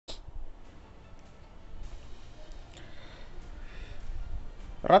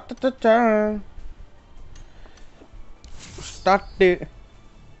Ratata. Start.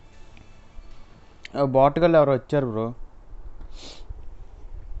 బాట్గల్ ఎవరు వచ్చారు bro.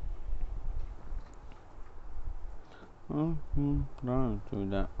 To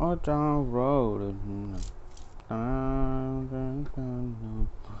the hotel road.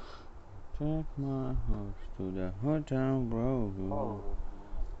 Take my horse to the hotel road.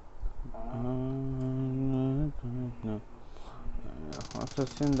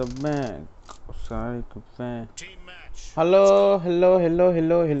 Horses in the back. Sorry, cafe. Hello.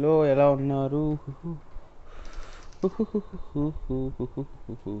 ఎలా ఉన్నారు?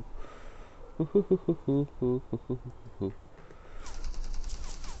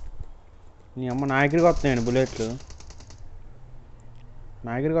 నీ అమ్మ నా దగ్గరికి వస్తున్నాయండి బుల్లెట్లు.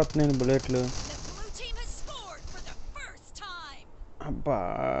 అబ్బా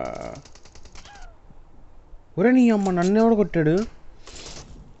ఒరే నీ అమ్మ నన్ను ఎవడు కొట్టాడు?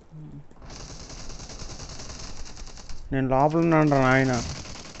 నేను లోపల ఉన్నాను రా నాయన.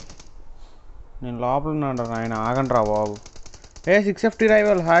 ఆగండి రా బాబు. 650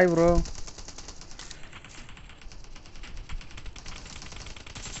 rival. Hi bro.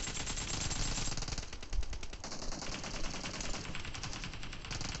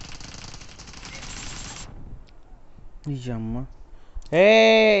 నిజమ్మ.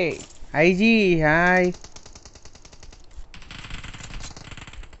 IG hi.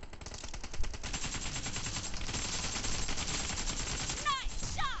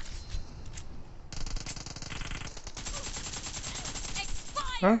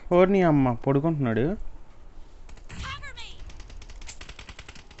 ఓర్ని అమ్మ పడుకుంటున్నాడు.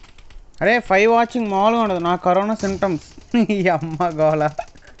 అరే 5 వాచింగ్ మామూలుగా ఉండదు. నా కరోనా సింటమ్స్. ఈ అమ్మ గోల.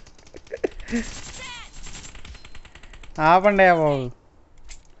 ఆపండి బాబు.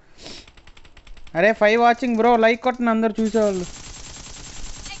 అరే 5 వాచింగ్ బ్రో. లైక్ కొట్టండి అందరు చూసేవాళ్ళు.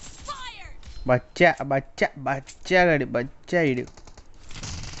 బచ్చా ఇడు.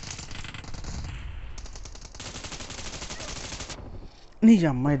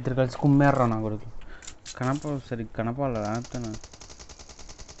 నిజమ్మ ఇద్దరు కలిసి కుమ్మారా నా కొడుకు. సరిగ్గా కనపాల ఆపుతాను.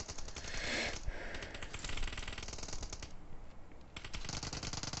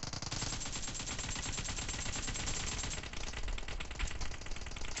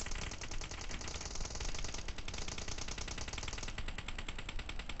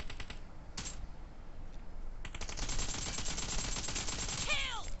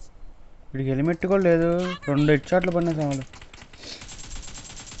 వీడికి హెల్మెట్ కూడా లేదు. 2 హెడ్ షాట్లు పడినా సామాలు.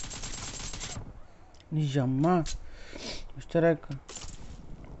 నిజమ్మ మిస్టర్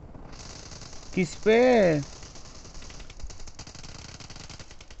किसपे?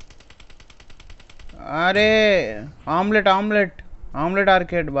 अरे ऑमलेट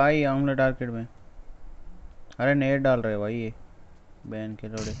आर्केड भाई. ऑमलेट आर्केड में अरे नेट डाल रहे भाई ये बैन के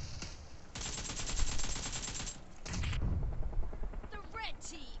लोड़े.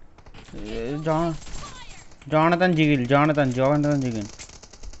 जॉनथन जिगिल.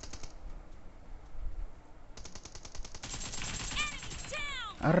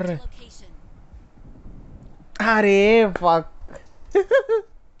 अरे फक.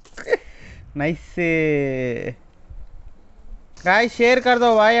 नाइस से गाइस शेयर कर दो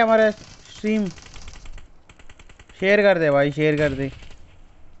भाई. हमारे स्ट्रीम शेयर कर दे भाई.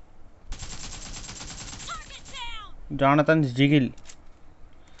 जॉनथन जिगिल.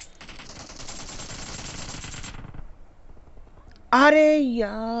 अरे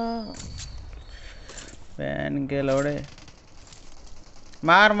यार बैन के लोड़े.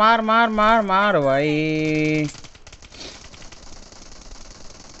 मार भाई.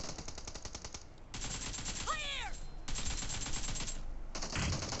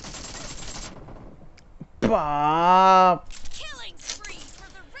 बाप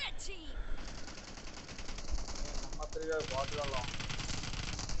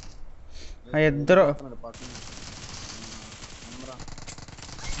इधर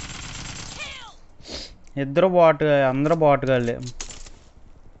బాట్ అందరూ బాట్ గాళ్ళే.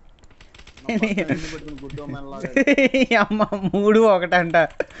 అమ్మ 3-1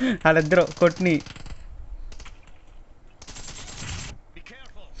 వాళ్ళిద్దరు కొట్టిని.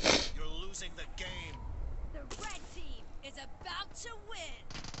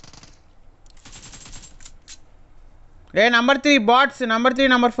 number 3 bots. number 3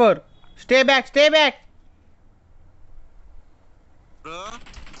 number 4 stay back bro.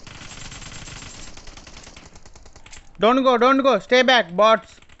 don't go stay back bots.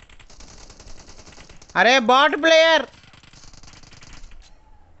 अरे बॉट प्लेयर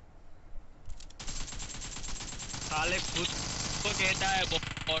साले खुद को कहता है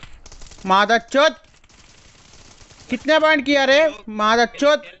बॉट. मादरचोद कितने पॉइंट किया रे मादा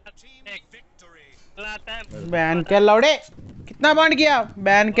चोत बैन के लौड़े कितना पॉइंट किया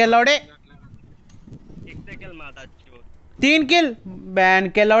बैन के लौड़े 3 किल बैन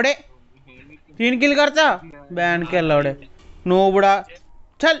के लौड़े 3 किल करता बैन के लौड़े नोबड़ा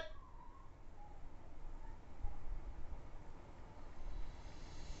चल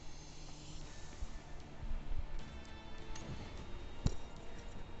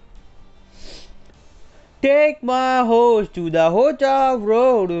Take my horse to the hotel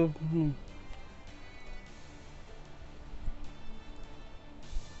road.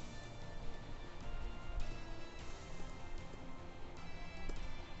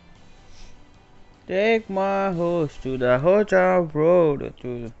 Take my horse to the hotel road.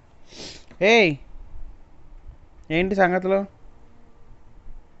 Hey, ఏంటి సంగతిలో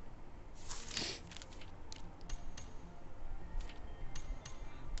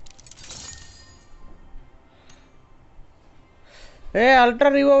ఏ ultra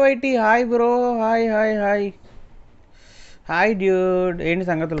రివో YT hi bro hi hi hi hi dude ఏంటి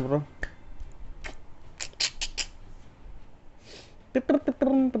సంగతులు బ్రో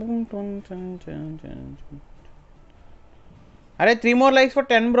అరే 3 more likes for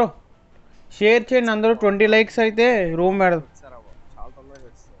 10 bro share చేయండి అందరూ 20 likes అయితే room పెడదాం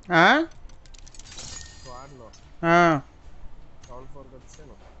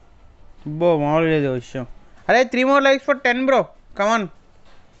బో మామూలు లేదు విషయం అరే 3 more likes for 10 bro come on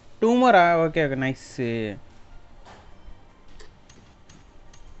 2 more okay okay nice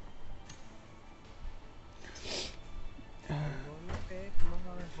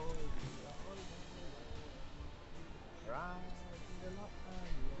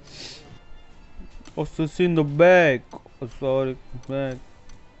What's in the bag? Oh, sorry, bag.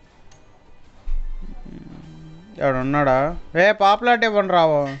 ఎవడన్నాడా ఏ పాపులాట్ ఇవ్వండి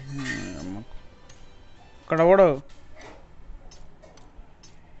రావో ఇక్కడ కూడా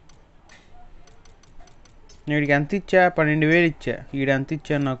వీడికి ఎంత ఇచ్చా 12,000 ఇచ్చా వీడు ఎంత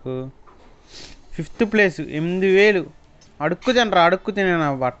ఇచ్చాను నాకు 5th ప్లేస్ 8,000 అడుక్కు తినరా అడుక్కు తినే నా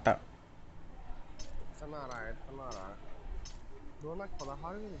బట్ట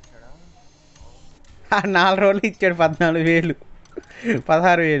 4 రోజులు ఇచ్చాడు 14,000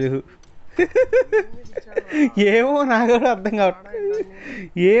 16,000 ఏమో నాకు కూడా అర్థం కావట్లేదు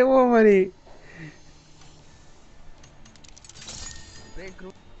ఏమో మరి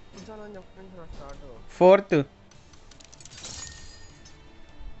ఫోర్త్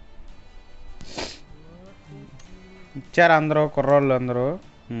ఇచ్చారు అందరూ కుర్రోళ్ళు అందరూ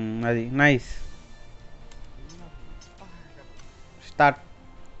అది నైస్ స్టార్ట్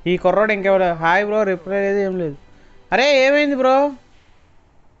ఈ కుర్రోడు ఇంకెవరు హాయ్ బ్రో రిప్లై లేదు ఏం లేదు అరే ఏమైంది బ్రో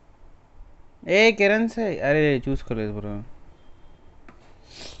ఏ కిరణ్ సాయి అరే చూసుకోలేదు బ్రో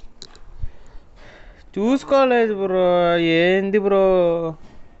చూసుకోలేదు బ్రో ఏంది బ్రో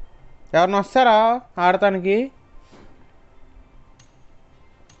ఎవరిని వస్తారా ఆడటానికి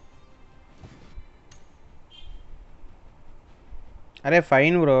అరే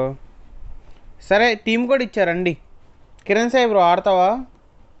ఫైన్ బ్రో సరే టీం కూడా ఇచ్చారండి Kiran Sai bro ఆడతావా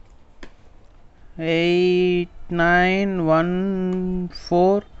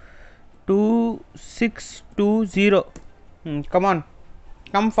 89142620 come on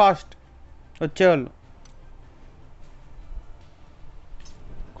come fast వచ్చేవాళ్ళు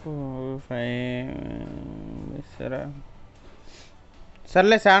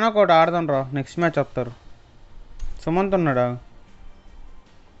సర్లే శానా కోట ఆడదాం రా నెక్స్ట్ మ్యాచ్ వస్తారు సుమంత్ ఉన్నాడా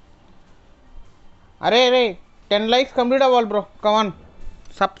అరే రే 10 likes కంప్లీట్ అవ్వాలి బ్రో కమాన్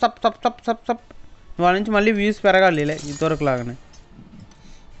సప్ సప్ సప్ సప్ సప్ సప్ వాళ్ళ నుంచి మళ్ళీ వ్యూస్ పెరగాలి ఇంతవరకు లాగానే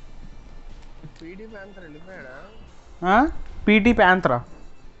పీటీ ప్యాంత్రా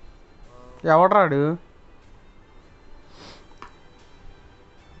ఎవడరాడు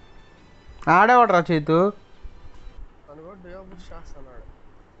ఆడేవాడరా చేతు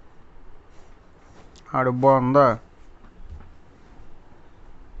ఆడు బాగుందా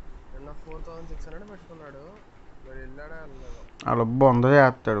అలా బాగుందో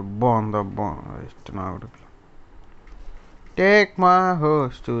చేస్తాడు బాగుందా బాగుందా ఇష్టం నాకు take my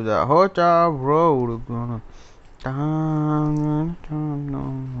hose to the hotel road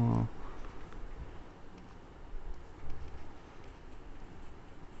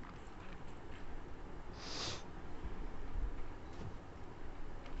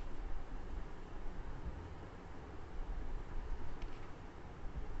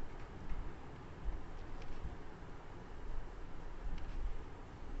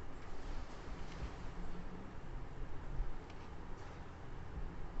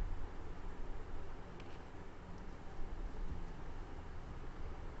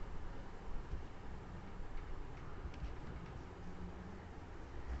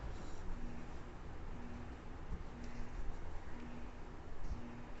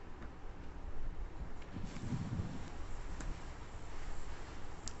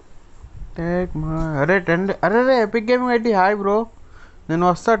take మా అరే అరే epic gaming IT hi bro. నేను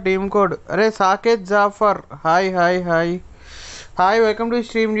వస్తా టీమ్ కోడ్. అరే Saketh Jafar hi hi hi hi welcome to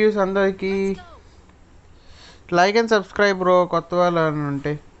stream news. అందరికీ లైక్ అండ్ సబ్స్క్రైబ్ బ్రో, కొత్త వాళ్ళు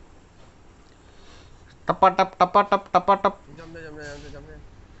ఉంటే. టపా టప్ టపా టప్ టపా టప్.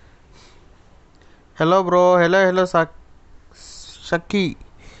 Hello bro, hello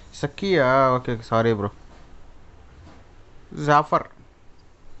షకీయా okay sorry bro. Jafar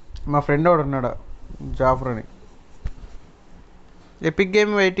మా ఫ్రెండ్ ఒకడు ఉన్నాడు జాఫర్ అని. Epic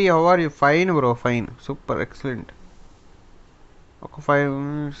game IT how are you? Fine bro fine super excellent. ఒక 5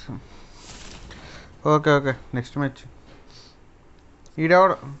 minutes. Okay next match.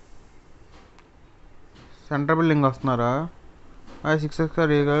 ఈడెవడు centre building వస్తున్నారా?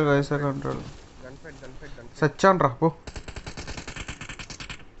 6 వైసా కంట్రోల్ సచ్చాన్ రా పో.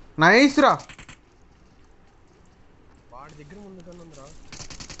 నైస్ రా.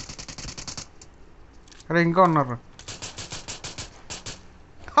 అరే ఇంకా ఉన్నారు.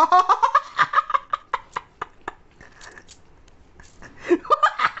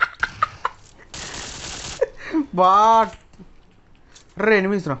 బాట్ రే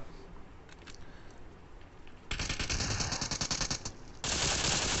ఎనిమిస్ రా.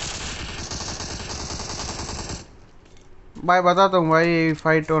 भाई बताता हूँ भाई,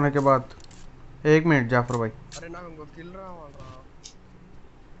 फाइट होने के बाद 1 मिनट जाफर भाई. अरे ना हमको किल रहा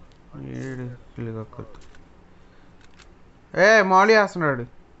ఏ మాలి వేస్తున్నాడు.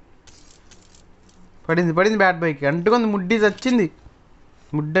 పడింది బ్యాట్ బైక్ అంటుకుంది. ముడ్డి చచ్చింది.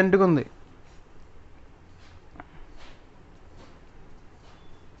 ముడ్డి అంటుకుంది.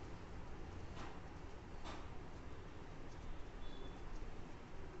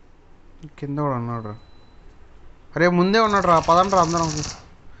 కింద కూడా ఉన్నాడు రా. అరే ముందే ఉన్నాడు రా. పదండి రా అందరం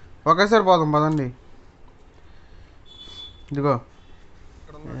ఒకేసారి పోదాం పదండి. ఇదిగో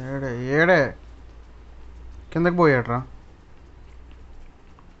ఏడే కిందకి పోయాడు రా.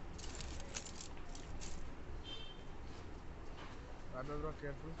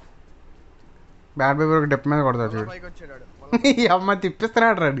 బ్యాట్ పేపర్ ఒక డెప్ మీద కొడతాడు చూడు. ఈ అమ్మ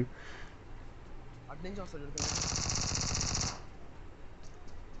తిప్పిస్తున్నాడు రాడు.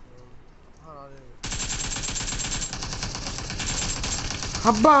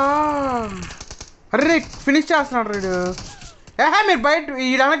 అబ్బా అరే ఫినిష్ చేస్తున్నాడు రాడు. ఏహా మీరు బయట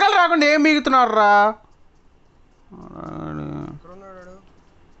ఈ వెనకాల రాకుండా ఏం మిగుతున్నారు రా.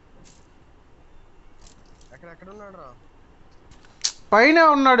 పైన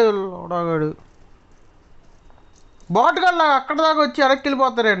ఉన్నాడు లోడాగాడు. బాట్ గల్లా అక్కడ దాకా వచ్చి వెనక్కి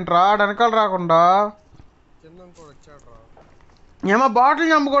వెళ్ళిపోతారేంట్రా వెనకాల రాకుండా. ఏమో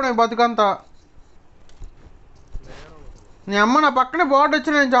బాటిల్ చంపుకోవడం బతుకంతా. నీ అమ్మ నా పక్కనే బాట్ వచ్చి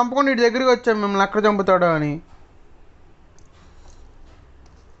నేను చంపుకొని ఇటు దగ్గరికి వచ్చాను మిమ్మల్ని ఎక్కడ చంపుతాడో అని.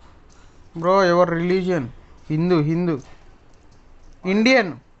 Bro ever religion? Hindu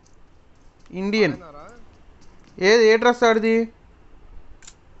Indian ఏ డ్రెస్ ఆడిది?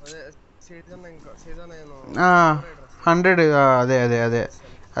 100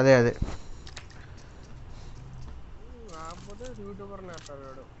 అదే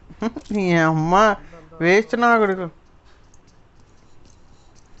నీ అమ్మ వేస్ట్ నా కొడుకు.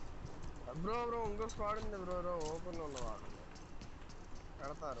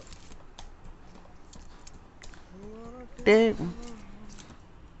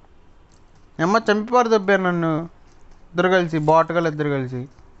 అమ్మ చంపిపారు దబ్బారు నన్ను ఇద్దరు కలిసి. బాటగాళ్ళు ఇద్దరు కలిసి.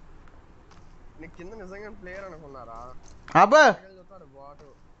 అబ్బా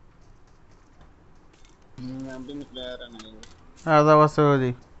అదా వస్తుంది.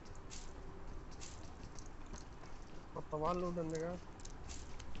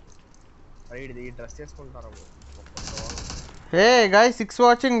 హే guys 6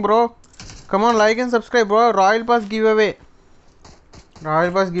 watching bro, come on like and subscribe bro. Royal pass give away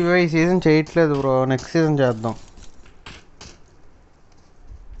ఈ సీజన్ చేయట్లేదు బ్రో. నెక్స్ట్ సీజన్ చేద్దాం.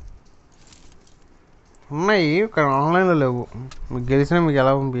 ఉన్నాయి ఇక్కడ ఆన్లైన్లో లేవు. మీకు గెలిచినా మీకు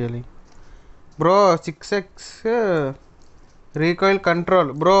ఎలా పంపించాలి bro? 6x recoil control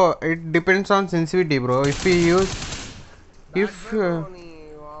bro, it depends on sensitivity bro.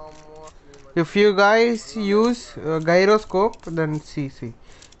 if you guys use gyroscope then see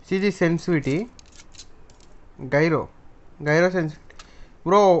the sensitivity. gyro sensitivity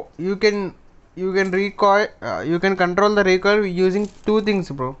bro. you can recoil, you can control the recoil using 2 things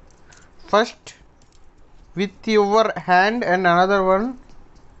bro. First with your hand and another one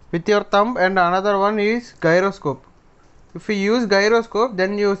with your thumb, and another one is gyroscope. If you use gyroscope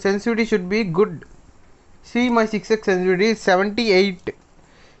then your sensitivity should be good. See my 6x sensitivity is 78.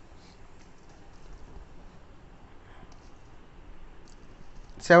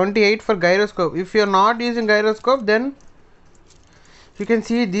 78 for gyroscope. If you are not using gyroscope, then you can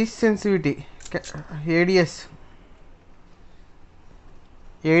see this sensitivity. ADS.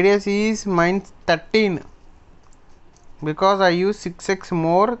 ADS is minus 13 because I use 6x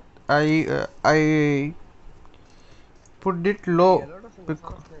more. I put it low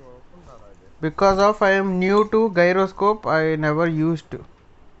because of I am new to gyroscope. I never used.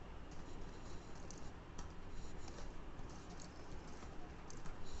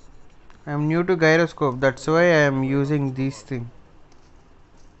 I am new to gyroscope. That's why I am using this thing.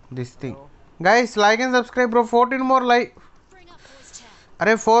 Guys, like and subscribe, bro. 14 more like.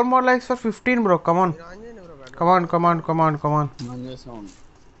 Arey, 4 more likes for 15, bro. Come on. Come on. Come on.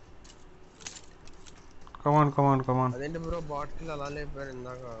 అదేంటి bro bat kill అలా లేపారు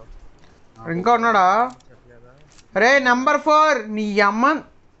ఇందాక ఇంకా ఉన్నాడా? అరే number 4 నీ అమ్మ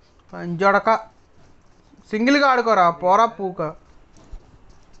జడక single గా ఆడుకోరా పోరా పూక.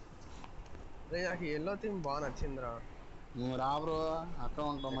 రే నాకు ఎల్లో థీమ్ బాగా నచ్చిందిరా. నువ్వు రా బ్రో అక్కడ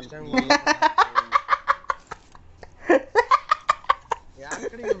ఉంటావు మళ్ళీ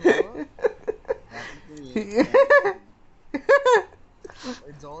ఎక్కడికి బ్రో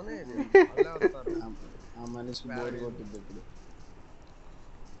ఈ జోన్ ఇది అలా వస్తారు ఆ మనిషి బోర్ కొట్టింది ఇప్పుడు.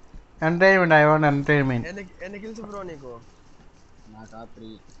 Entertainment I want entertainment. ఎన్ని కిల్స్ బ్రో నీకు? నాకు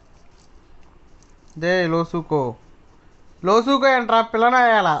 3. దే లోసుకో ఏంట్రా పిల్లన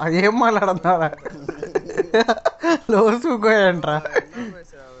వేయాలా ఏం మాట్లాడుతున్నారా? లోసుకో ఏంట్రా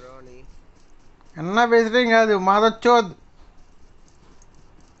ఎన్న బేసిం కాదు మాదొచ్చోద్.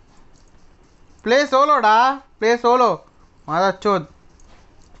 Play సోలోడా play solo మాదొచ్చోద్.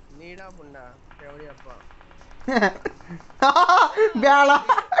 నీడా పుండా ఎవడి అప్ప బేళ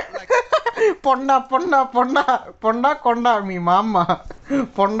పొండ పొండ పొండ పొండ కొండ మీ మా అమ్మ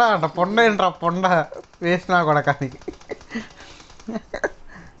పొండ అంట. పొండ ఏంట్రా పొండ వేసినా కూడా కానీ.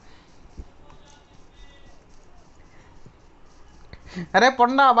 అరే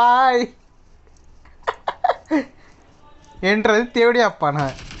పొండ బాయ్ ఏంట్రది తేవిడి అప్పనా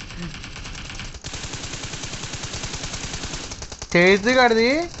చేతి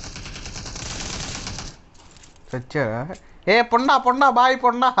గడిది వచ్చారా? ఏ పొండ బాయ్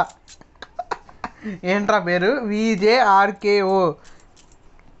పొండ ఏంట్రా పేరు? VJRKO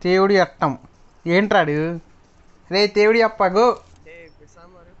తేవుడి అట్టం ఏంట్రాడు? రే తేవుడి అప్పగు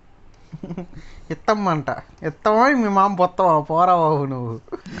ఇత్తమ్మంట. ఇత్తమా మీ మామ పొత్తమా? పోరా బాబు నువ్వు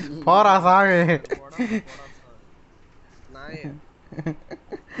పోరా సామి.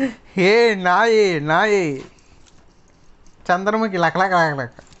 ఏ నాయే చంద్రముఖి లక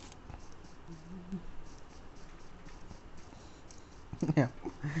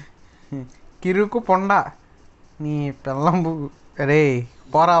కిరుకు పొండ నీ పిల్లంబు. అరే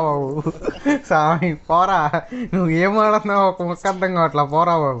పోరా బాబు సామి పోరా. నువ్వు ఏం ఆడుతున్నావు ఒక ముక్క అర్థం కావట్లా.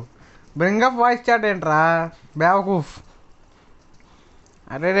 పోరా బాబు. బ్రింగప్ వాయిస్ చాట్ ఏంట్రా బేవకూఫ్.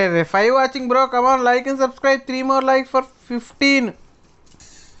 అరే రే 5 watching bro. Come on like and subscribe. 3 more likes for 15.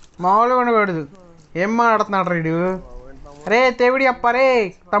 మామూలుగా ఉండకూడదు. ఏం మాట్లాడుతున్నాడు రీడు? అరే తేవిడి అప్పరే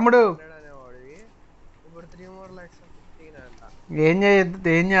తమ్ముడు. ఏం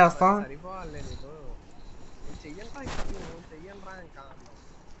చేస్తాం?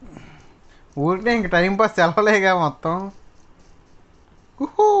 ఊరికే ఇంక టైంపాస్ సెలవులేగా మొత్తం.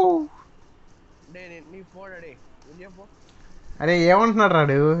 అరే ఏమంటున్నాడు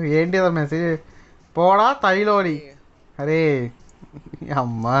రాడు? ఏంటి మెసేజ్? పోడా తైలోని. అరే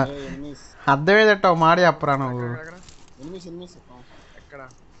అమ్మా అర్థమేదట్టావు మాట చెప్పరా నువ్వు?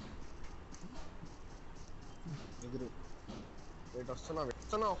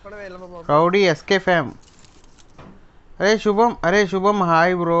 రౌడీ ఎస్కే ఫ్యామ్. అరే శుభం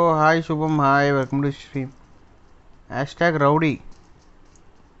హాయ్ బ్రో. హాయ్ శుభం hi. Welcome to stream. #Rowdy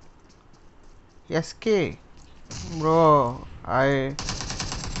SK bro. I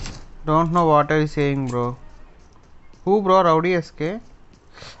don't know what are you saying bro. Who bro? Rowdy SK?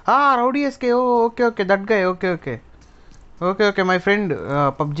 Rowdy SK. Oh okay that guy. Okay my friend,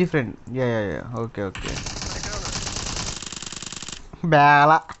 PUBG friend. Yeah okay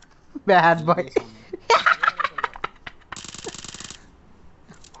bala bad boy.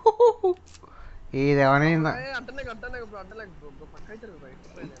 ఇది ఏమన్నా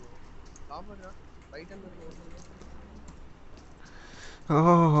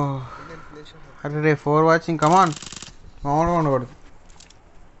అరే 4 watching. కమాన్ మామూలుగా ఉండకూడదు.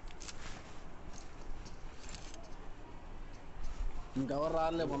 ఇంకెవరు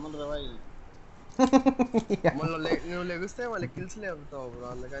రాలే బొమ్మలు రేవాయి. నువ్వు లెగిస్తే మళ్ళీ కిల్స్ లేపుతావు బ్రో.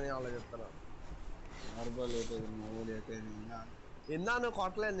 అందుకని అలా చెప్తాను. ఇందా నువ్వు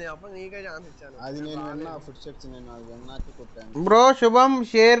కొట్టలేదు అప్పుడు నీకే ఛాన్స్ ఇచ్చాను. అది నేను విన్నా ఫుడ్ స్టెప్స్, నేను అది విన్నాకే కొట్టాను. బ్రో శుభం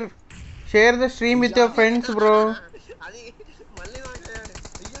share the stream with your friends bro. అది మళ్ళీ నాకు చేయాలి.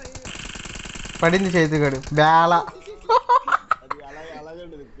 పడింది చేతిగాడు బేళ. అది అలాగే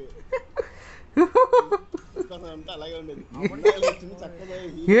ఉండదు అంతా అలాగే ఉండదు. చక్కగా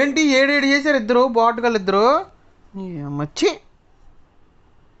ఏంటి 7 చేశారు ఇద్దరు బాటుగాళ్ళు ఇద్దరు. మచ్చి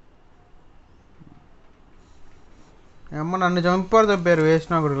అమ్మ నన్ను చంపారు తప్పారు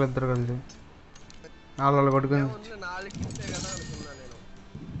వేసిన కొడుకులు ఇద్దరు కలిసి వాళ్ళు కొట్టుకుని. 4 కిల్సే కదా అనుకున్నా నేను.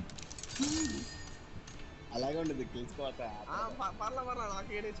 అలాగే ఉండదు తెలుసుకోవట. పర్లా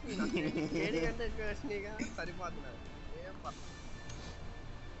నాకు 7 HP, 7 కంటే ఎక్కువ వచ్చినాయిగా సరిపోతున్నాయి. ఏం పర్లేదు.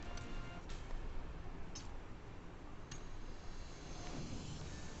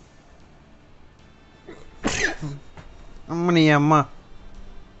 అమ్మ నీ అమ్మ.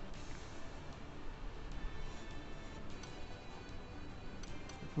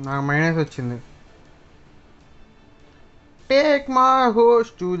 నాకు మైనస్ వచ్చింది. Take my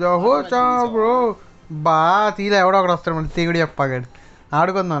host to the host bro. బా తీలా ఎవడో ఒకడు వస్తాడు మన తీగుడు చెప్పగాడు.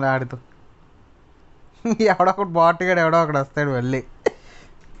 ఆడుకుందాం ఆడుతూ. ఎవడో ఒకటి బాటుగాడు ఎవడో ఒకడు వస్తాడు వెళ్ళి.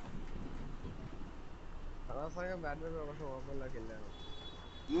 అనవసరంగా బ్యాడ్మింటన్ కోసం ఓపెన్లోకి వెళ్ళాను.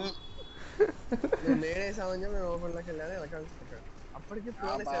 నువ్వు నేడేసామని చెప్పి నేను ఓపెన్లోకి వెళ్ళాను. వెనకాల అప్పటికి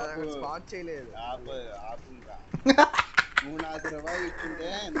స్పాట్ చేయలేదు.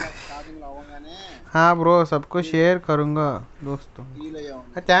 हाँ ब्रो सबको शेयर करूँगा दोस्तों.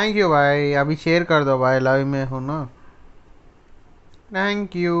 थैंक यू भाई. अभी शेयर कर दो भाई. लाइव में हो ना. Thank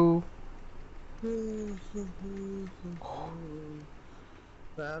you.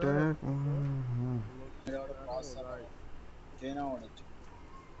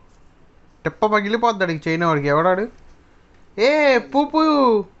 టిప్ప పగిలిపోద్దాడు చైనా వాడికి. ఎవడాడు? ఏ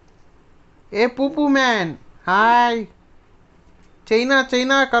పూపు man hi.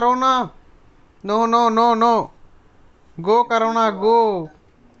 China corona. No no no no go corona go.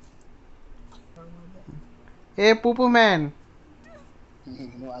 A పూపు man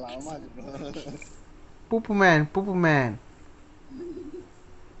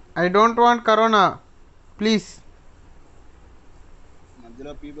I don't want corona please.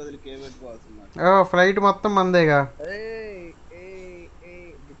 మధ్యలో పీ బదులు కే పెట్టుకోవాల్సింది. ఫ్లైట్ మొత్తం మందేగా.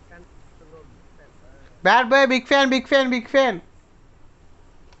 Bad boy big fan.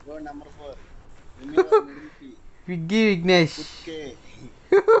 Number 4 విగ్గీ Vignesh.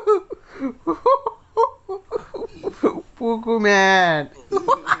 పూకు man.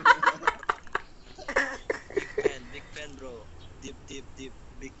 big fan bro. Deep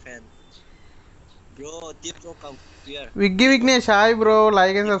big fan bro. Deep bro come here. విగ్గీ Vignesh hi bro.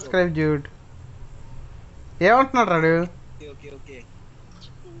 Like and subscribe dude. ఏమంటున్నాడు రాడు? Okay.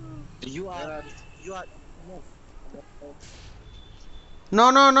 You are No.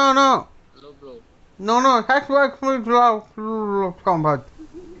 hello bro. No. Hack work combat.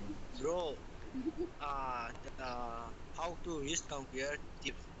 Bro, how to reach conquer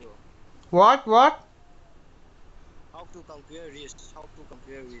tips bro. What? How to conquer reach.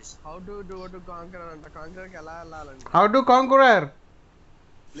 How to do to conquer అంట. కాంకర్కి ఎలా వెళ్ళాలంట? How to conquer?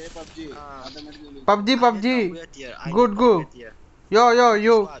 Play PUBG. PUBG. Good. Yo.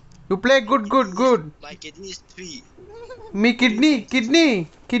 You play good. My kidney is 3. Me kidney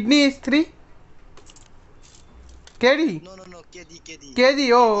is 3. KD. No. KD.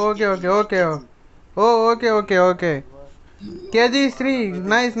 Oh, okay. Oh, okay. KD is 3.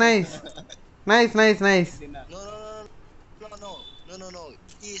 Nice. No.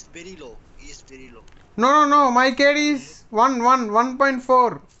 He is very low. No. My KD is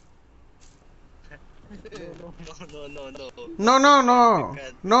 1.4. No.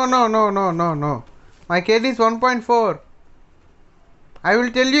 My KD is 1.4. I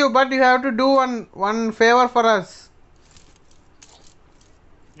will tell you, but you have to do one favor for us.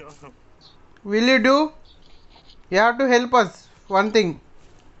 No. Will you do? You have to help us. One thing.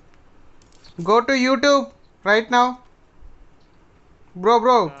 Go to YouTube right now. Bro.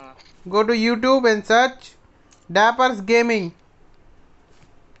 Go to YouTube and search Dapper's Gaming.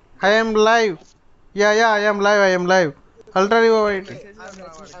 I am live. Yeah, I am live. Ultra Revive. I'm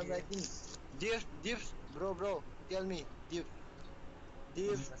writing. Div. Bro. Tell me. Div.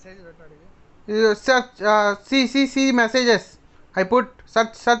 Message పెట్టాడు. Search. See messages. I put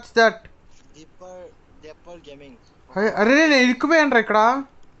search that. Dapper Gaming. అరే నేను ఇరుక్కుపోయాను రా ఇక్కడ.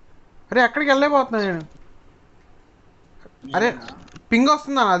 అరే ఎక్కడికి వెళ్ళలేకపోతున్నా నేను. అరే ping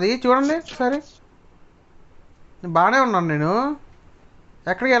వస్తుందా అది చూడండి సరే. బాగానే ఉన్నాను నేను.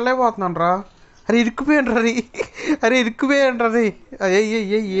 ఎక్కడికి వెళ్ళలేకపోతున్నాను రా. అరే ఇరుక్కుపోయాను రీ.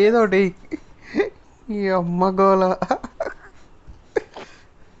 ఏదోటి ఈ అమ్మ గోల.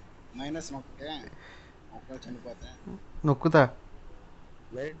 మైనస్ నొక్కే ఒక్క చనిపోతే నొక్కుతా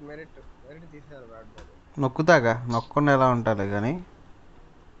మెరిట్ తీసారు బ్యాడ్ బాయ్. నొక్కుతాగా నొక్కకుండా ఎలా ఉంటాలి కానీ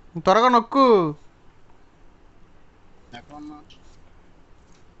త్వరగా నొక్కు. ఎక్కడ ఉన్నా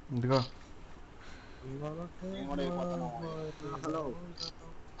ఇదిగో నేను కూడా అయిపోతాను hello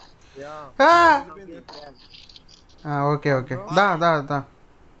yeah okay okay the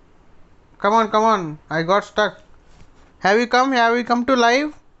come on I got stuck. Have you come to live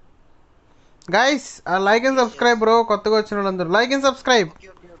guys? Like and subscribe bro. కొత్తగా వచ్చిన వాళ్ళందరూ like and subscribe.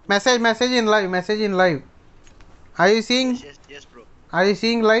 Message in live. Are you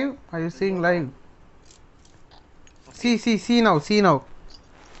seeing live? See now.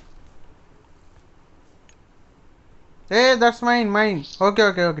 Hey, that's mine. Okay.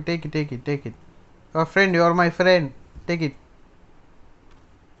 Take it. Your friend, you are my friend. Take it.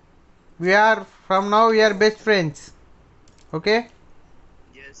 From now we are best friends. Okay?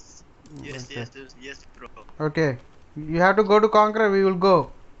 Yes, bro. Okay. You have to go to Conqueror. We will go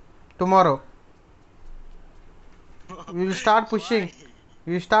tomorrow. We will start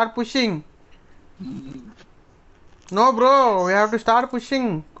pushing. No, bro. We have to start pushing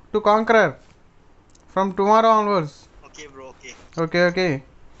to Conqueror from tomorrow onwards. Okay, bro. Okay.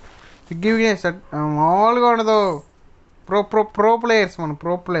 Give me a set. All gone though. Pro players, man.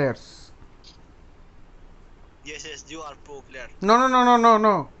 Pro players. Yes, you are pro player. No.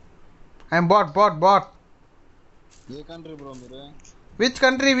 I'm bot. A country bro మీరు? Which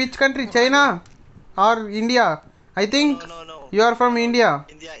country? China or India? I think No. you are from India.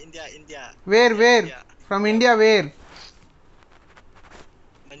 India. Where? India. From India, where?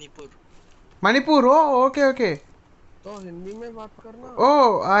 Manipur. Oh, okay. तो हिंदी में बात करना. Oh,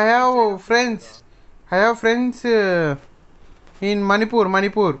 I have friends in Manipur.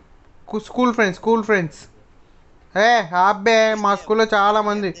 School friends. అబ్బే మా స్కూల్లో చాలా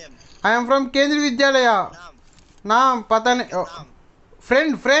మంది. I'm from Kendriya Vidyalaya. నా పతా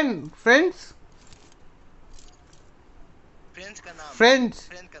friends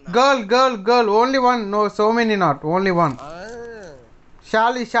girl only one. No, so many not, only one.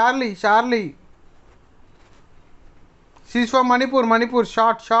 Charlie. She's from Manipur.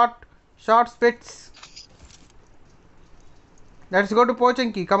 Short spits. Let's go to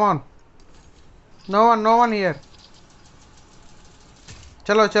Pochanki. Come on. No one here.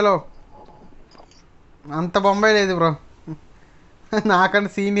 చలో అంత బొంబాయి లేదు bro. నాకన్నా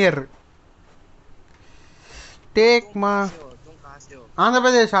సీనియర్. టేక్ మా तुम कहाँ से हो?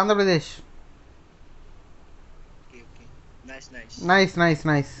 Andhra Pradesh. Okay.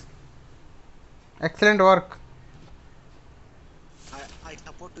 Nice. Excellent work. I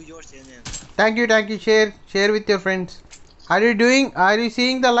support to your channel. Thank you. Share with your friends. Are you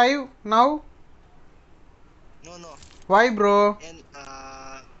seeing the live now? No. Why, bro? And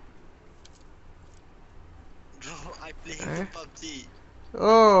bro, I playing PUBG.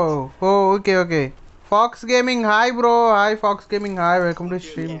 Oh, okay. Fox Gaming, hi bro. Hi Fox Gaming, hi. Welcome to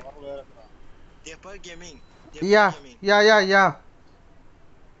stream. Tapa Gaming. Yeah.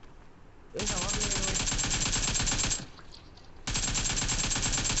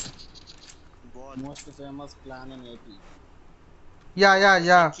 Most famous clan in AP.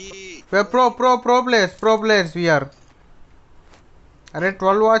 Yeah. We're pro players we are. Alright,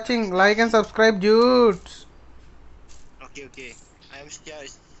 12 watching, like and subscribe, dudes. Okay. I am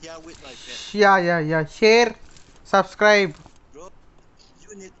share with my friend. Yeah. Share, subscribe. Bro,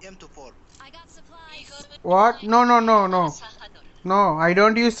 you need M24. I got supplies. What? No, I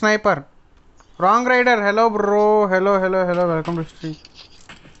don't use sniper. Wrong rider. Hello bro. Hello. Welcome to stream.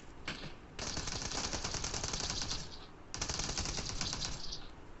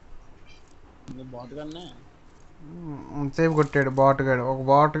 Bat కన్నా safe కొట్టాడు bat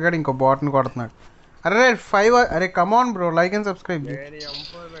గాడు ఇంకో botany కొడుతున్నాడు. అరే 5. అరే కమాన్ bro, like and subscribe. వేరే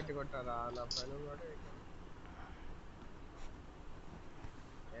M4 పెట్టి కొట్టారా నా పైన కూడా.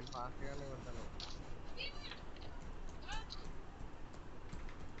 నేను ఫాస్ట్ గానే కొట్టాను.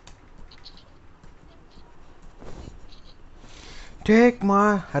 టేక్ మా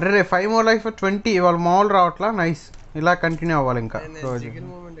అరే 5 more life for 20. ఇవాళ మామూలు రావట్లా. నైస్, ఇలా కంటిన్యూ అవ్వాలి ఇంకా రోజు. చికెన్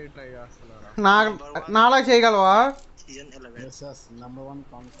మూమెంట్ ట్రై చేస్తున్నారా? నాలా చేయగలవా? Season 11. yes number 1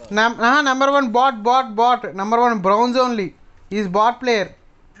 counter. Number 1 bot. Number 1 bronze only. He is bot player.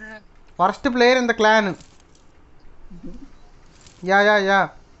 Worst player in the clan. Yeah.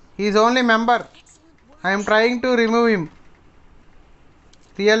 He is only member. I am trying to remove him.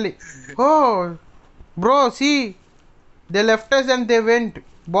 Really. Oh, bro, see. They left us and they went.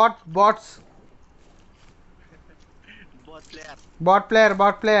 Bots. Bot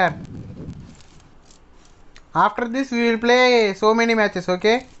player. After this we will play so many matches,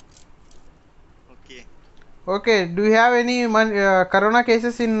 okay? Okay, do you have any corona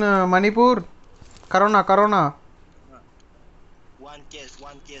cases in Manipur? Corona. One case.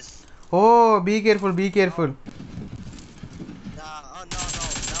 Oh, be careful, be Now, careful. oh no.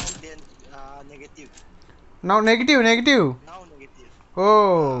 Now then, negative. Now negative. Now negative.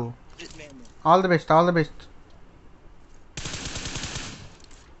 Oh, Treatment. all the best.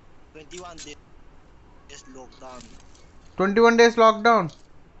 21 days lockdown. 21 days lockdown.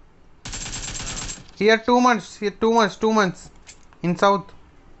 Here 2 months. 2 months in south.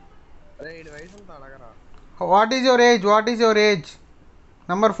 అరే ఇటు వయసు అంతా అడగరా. What is your age?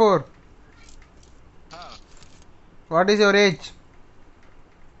 Number 4. Huh? What is your age?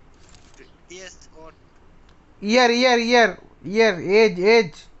 Yes or Year.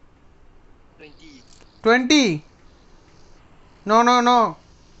 Age. 20. 20. No.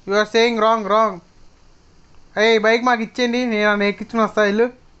 You are saying wrong. Hey, bike మాకు ఇచ్చేయండి, నేను ఎక్కించుకుని వస్తా ఇల్లు.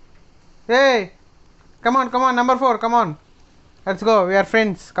 Hey, come on, number 4, come on. Let's go, we are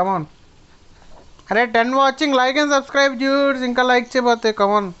friends, come on. అరే 10 watching, like and subscribe dudes, ఇంకా like చేయబోతే,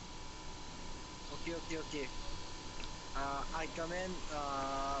 come on. Okay. I comment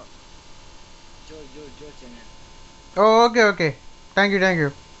Joe channel. Oh, okay. Thank you.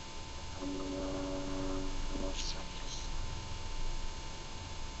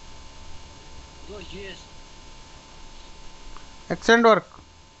 Go yes. Excellent work.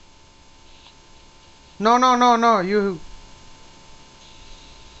 No, you.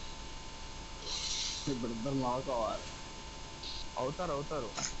 ఇప్పుడు ఇద్దరు మావుకోవాలి. అవుతారు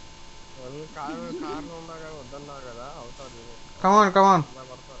వాళ్ళు car ఉన్నా కానీ వద్దన్నా కదా అవుతారు. Come on. అలా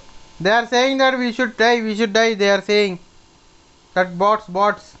పడతారు. They are saying that we should die. They are saying that bots.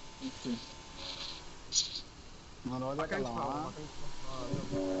 మన రోజుకి వెళ్దామా?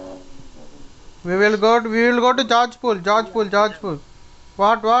 We will go to George Pool.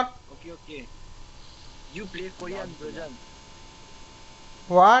 What? Okay. You play Korean version.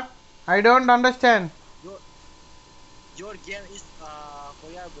 What? I don't understand. Your game is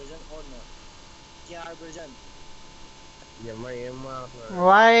Korean version or not? KR version. ఈ అమ్మాయి ఏం మాట్లాడుతున్నారు?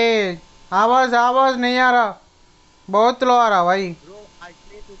 Why? आवाज नहीं आ रहा, बहुत लो आ रहा भाई. Bro, I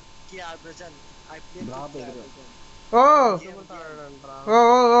play to KR version. Oh. Bro,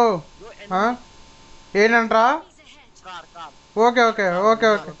 Huh? ఏంటంట్రా? car.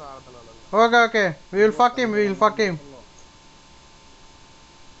 Okay. We will fuck him. We will fuck them.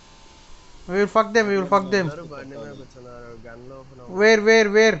 అందరూ బండి మీద కూర్చున్నారు. Gun open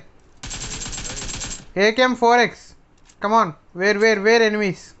Where? AKM 4X. Come on. Where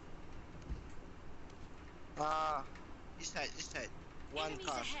enemies? This side.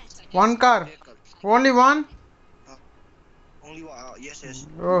 One car. Vehicle. Only one? Only one. Yes.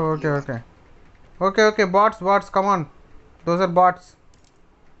 Oh, okay. Bots. Come on. Those are bots.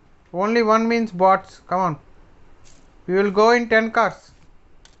 Only one means bots. Come on. We will go in 10 cars.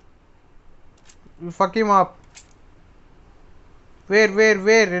 You fuck him up. Where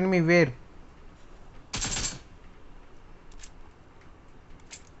enemy? Where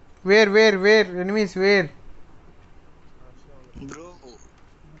enemies? Where? Bro.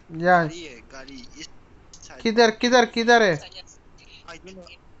 Yeah. गाड़ी इस side. किधर है? I don't know.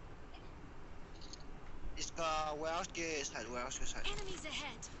 इसका warehouse के side. Enemies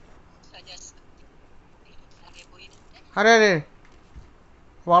ahead. अरे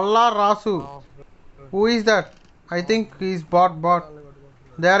Wallah Rasu. Who is that? I think he's bot.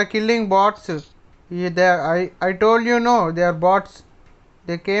 They are killing bots. I told you, no, they are bots.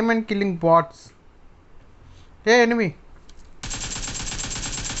 They came and killing bots. Hey, enemy.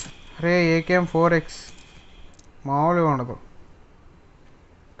 Hey, AKM 4X. మామూలుగా ఉండదు.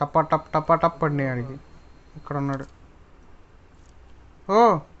 టప్ పడినాయి ఆడికి. ఇక్కడ ఉన్నాడు. ఓ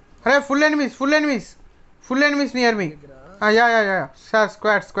అరే full enemies near me. Yeah.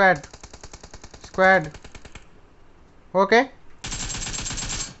 Squad. Okay,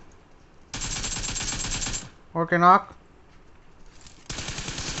 knock.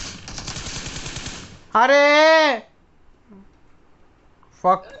 Arey!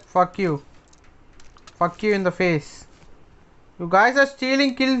 Fuck you in the face. You guys are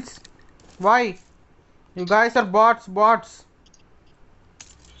stealing kills. Why? You guys are bots.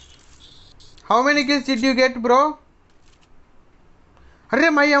 How many kills did you get, bro? Arey,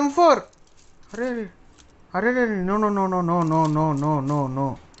 my M4. Arey. No.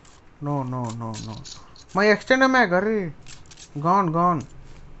 My extender mag. Arey. Gone.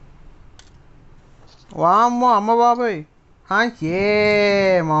 వామ్మో అమ్మ బాబాయ్.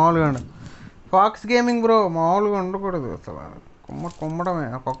 మామూలుగా ఉండదు. Pox gaming bro మామూలుగా ఉండకూడదు అసలు. కుమ్మడమే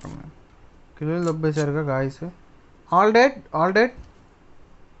ఒక్కొక్కరిని. కిలోలు దొబ్బేశారుగా guys. All dead.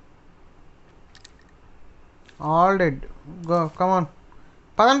 All dead go come on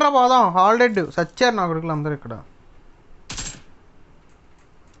పదండ్రా పోదాం ఆల్ డెడ్ సచ్చారు నా కొడుకులు అందరు ఇక్కడ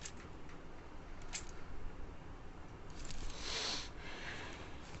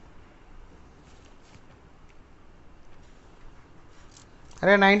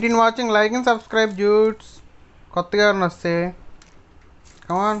అరే 19 watching like and subscribe dudes కొత్తగా ఎవరైనా వస్తే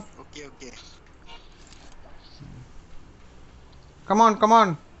come on okay okay come on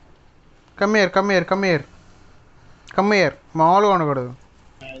come on come here మామూలుగా ఉండకూడదు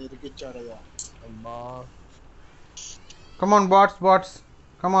ఇరికిచ్చాడయ్యా అబ్బా కమాన్ బాట్స్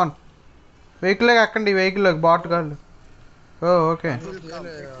కమాన్ వెహికల్లోకి ఎక్కండి వెహికల్లోకి బాట్ కాదు ఓ okay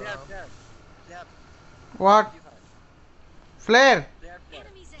what flare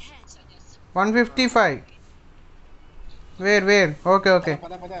 155 wear okay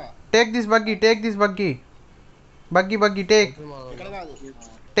పద పద టేక్ దిస్ బగ్గీ టేక్ ఇక్కడ కాదు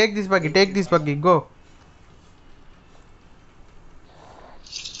టేక్ దిస్ బగ్గీ గో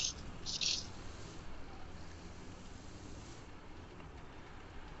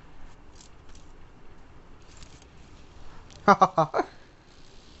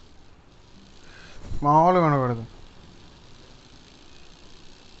మామూలుగా ఉండకూడదు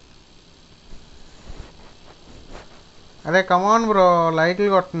అరే కమాన్ బ్రో లైక్లు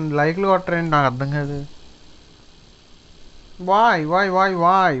కొట్టరండి నాకు అర్థం కాదు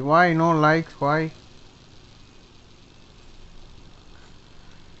why no likes why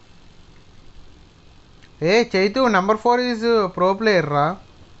A Chaitu number 4 is pro player రా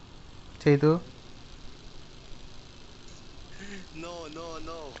Chaitu No.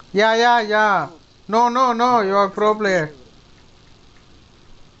 Yeah no you are pro player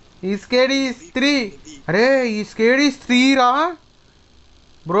ఈ స్కేడ్ ఈజ్ 3 అరే ఈ స్కేడ్ ఈజ్ 3 రా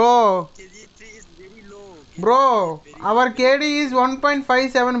bro KD3 is very low. Bro hour కేడీ is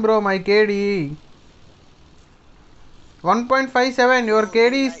 1.57 bro my కేడీ 1.57 your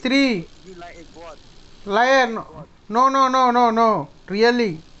కేడీ is 3 You like a bot. liar no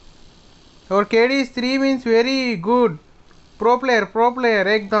really your KD is 3 means very good pro player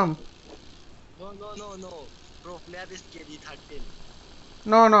ekdam No. Pro player is KD13.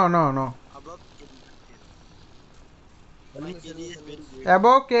 no Above KD13. My KD is very good.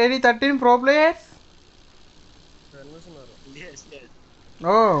 above KD 13 pro players friends ఉన్నారు Yes.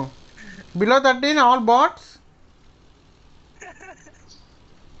 oh below 13 all bots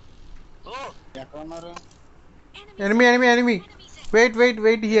Oh! ఎక్కడ ఉన్నారు enemy wait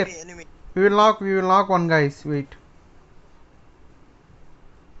here Enemy. we will knock one guys wait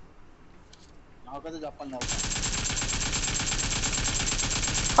నాకైతే చెప్పండి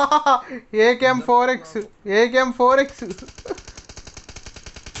AKM 4x AKM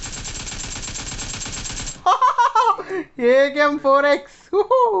 4x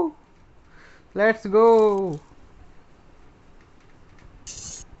Woohoo! Let's go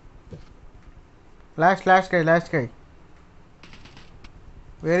last guy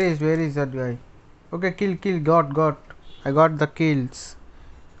where is that guy okay kill got I got the kills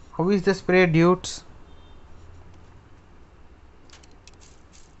how is the spray dudes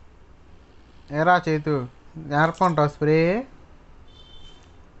era chetu నేర్పంటా spray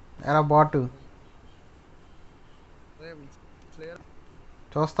ఎరా bat player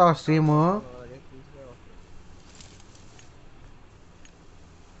చూస్తావా stream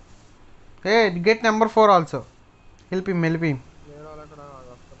ఏ get number 4 also help him నేను అక్కడ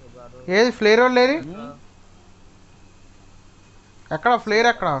వస్తారు bad ఏది flare వాళ్ళు లేరు ఎక్కడ flare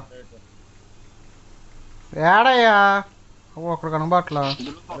ఎక్కడ ఏడయ్యా అక్కడ కనబట్లా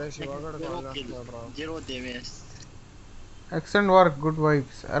అరే శివగడ కాల్ చేస్తున్నాడు రా Zero damage. Excellent work good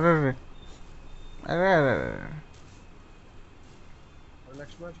vibes అరే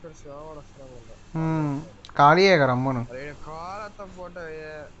నెక్స్ట్ మ్యాచ్ కూడా శివగడ వస్తాను ఖాళీయే కదా రమ్మను అరే కాల్ ఎత్తకపోతే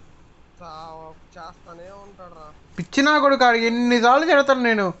చేస్తానే ఉంటాడు రా పిచ్చినా కొడుకు ఆడికి ఎన్నిసార్లు చెడతాను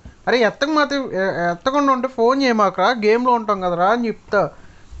నేను అరే ఎత్తకుండా ఉంటే ఫోన్ చేయమాకరా గేమ్లో ఉంటాం కదరా అని చెప్తా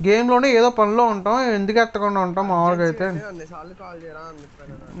గేమ్లోనే ఏదో పనిలో ఉంటాం ఎందుకు ఎత్తకుండా ఉంటాం మామూలుగా అయితే అన్నిసార్లు కాల్ చేయరా అని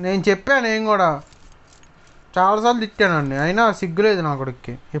చెప్పాను నేను చెప్పాను నేను కూడా చాలాసార్లు తిట్టానండి అయినా సిగ్గులేదు నా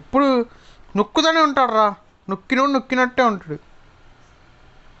కొడుక్కి ఎప్పుడు నొక్కుతూనే ఉంటాడు రా నొక్కినట్టే ఉంటాడు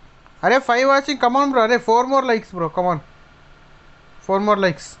అరే 5 వాచింగ్ కమాన్ బ్రో అరే 4 more likes బ్రో కమాన్ 4 more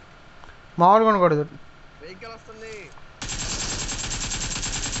likes మామూలుగా ఉండకూడదు వెహికల్ వస్తుంది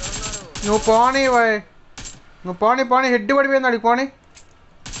నువ్వు పోనీ బాయ్ నువ్వు పోనీ హెడ్ పడిపోయింది అడిగి పోనీ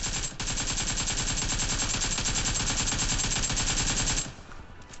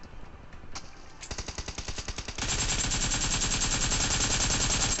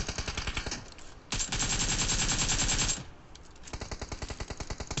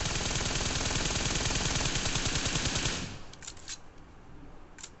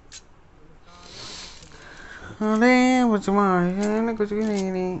అదే వచ్చమా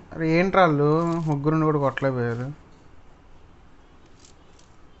కూర్చుని అరే ఏంట్రా వాళ్ళు ముగ్గురుని కూడా కొట్టలేకపోయారు.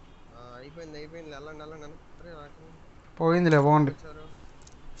 అయిపోయింది వెళ్ళండి అరే రాకండి. పోయిందిలే బాగుంది. వచ్చారు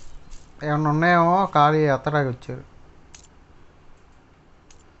ఏమన్నా ఉన్నాయేమో ఖాళీ ఎత్తడానికి వచ్చారు.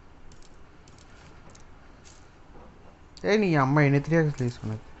 నీ అమ్మాయి ఎన్ని 3x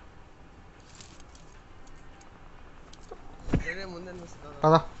తీసుకున్నది. ముందు అనిపిస్తుంది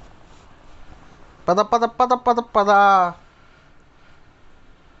పద పద పద పద పద పద.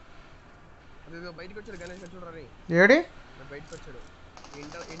 అదే బయటకు వచ్చాడు గణేష్ చూడరా రే. ఏడి బయటకు వచ్చాడు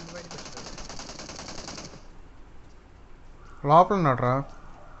ఇంటి బయటకు వచ్చాడు. లోపల ఉన్నాడు రా.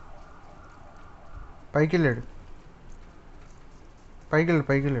 పైకి వెళ్ళాడు.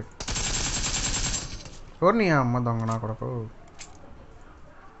 ఎవరు నీ అమ్మ దొంగ నా కొడుకు.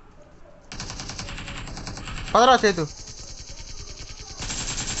 పదరా చేతు.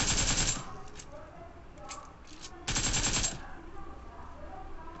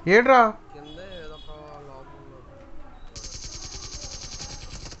 ఏడ్రా కింద ఏదో ఒక లోపల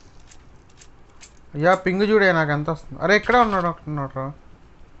అయ్యా పింగు చూడే నాకు ఎంత వస్తుంది. అరే ఇక్కడే ఉన్నాడు రా.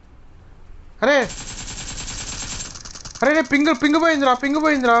 అరే అరే రే పింగు పోయిందిరా.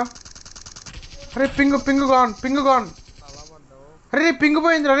 అరే పింగు గాన్. అలా పడ్డావు. అరే పింగు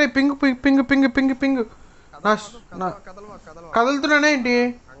పోయిందిరా. అరే పింగు కదులుతున్నానే ఏంటి.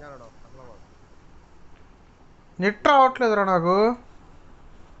 కంగారు కదలవాడు. నెట్ రావట్లేదురా నాకు.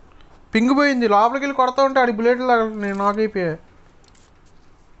 పింగు పోయింది. లోపలికి వెళ్ళి కొడతా ఉంటే ఆడి బుల్లెట్లు నేను నాకైపోయా.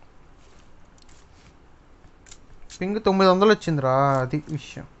 పింగ్ 900 వచ్చిందిరా. అది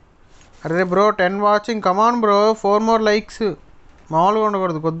విషయం. అరే bro 10 watching come on bro 4 more likes. మామూలుగా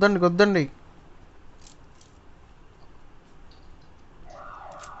ఉండకూడదు. గొద్దండి.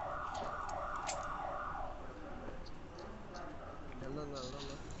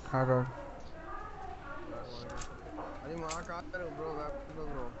 అది మా కారు బ్రో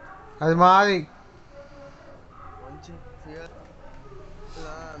బ్రో. అది మాది. మంచి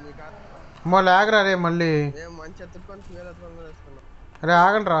మీ కార్ అమ్మో లాగరా రే మళ్ళీ. మేము మంచి ఎత్తుకొని ఫ్యూయల్ ఎత్తుకొని వేసుకున్నాం. అరే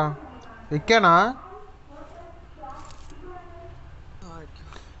ఆగండి రా. ఎక్కానా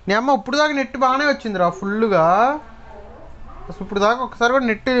నీ అమ్మ. ఇప్పుడు దాకా నెట్ బాగానే వచ్చిందిరా ఫుల్గా. అసలు ఇప్పుడు దాకా ఒకసారి కూడా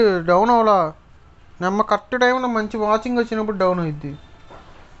నెట్ డౌన్ అవ్వలా. నీ అమ్మ కరెక్ట్ టైంలో మంచి వాచింగ్ వచ్చినప్పుడు డౌన్ అవుద్ది.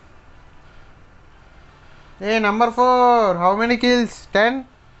 Number 4 how many kills? 10.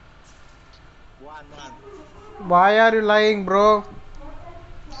 Why are you lying bro?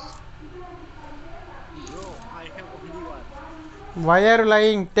 Bro, I have only one. Why are you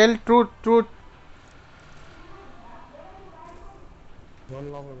lying? Tell truth.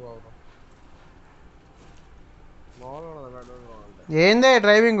 ఏందే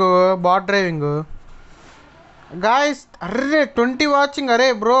driving bat driving guys. Array 20 watching. అరే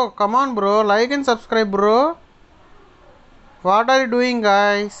bro come on bro like and subscribe bro. What are you doing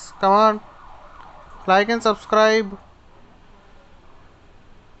guys? Come on like and subscribe.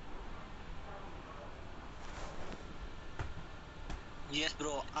 Yes,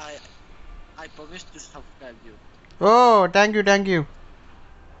 bro. I promise to subscribe you. Oh, thank you.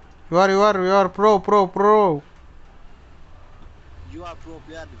 You are pro. You are pro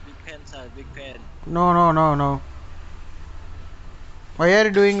player, big fan, sir, big fan. No. Why are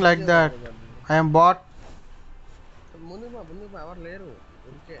you doing like that? I am bot. ముందు ఎవరు లేరు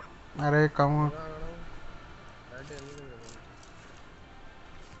ఊరికే. అరే కమా.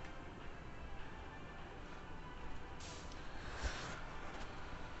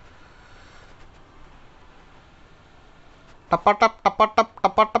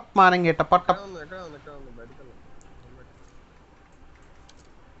 టప్ మారేంగే టప్. ఎక్కడ ఉంది బయటకు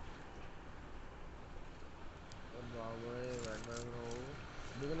బాబోయ్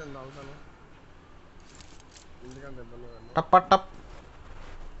దిగు నేను తాగుతాను. ఎందుకంటే ఇబ్బంది టప్.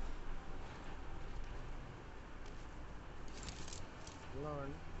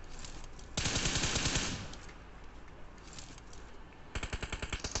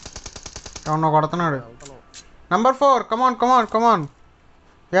 అవును కొడుతున్నాడు. Number 4 come on.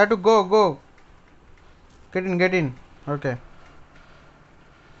 You have to go. Get in. Okay.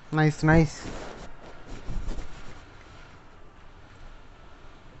 Nice.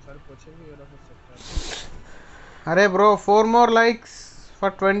 Arey bro 4 more likes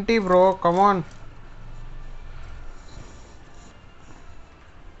for 20 bro. Come on.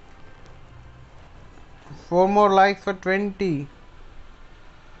 Four more likes for 20.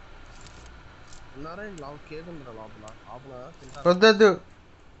 వద్దు.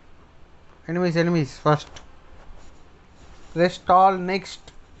 Enemies first. Rest all next.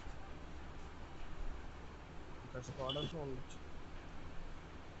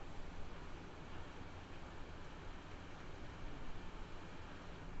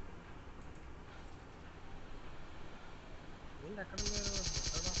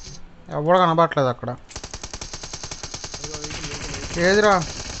 ఎవడు కనబడట్లేదు అక్కడ. ఏదిరా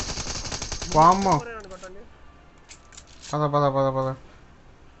వామ్మో. కొట్టండి. పద పద పద పద.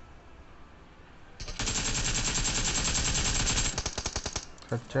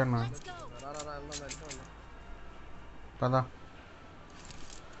 చచ్చాను. పద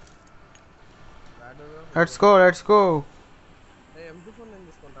లెట్స్ గో లెట్స్ గో.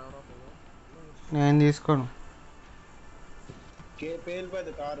 నేను తీసుకోను.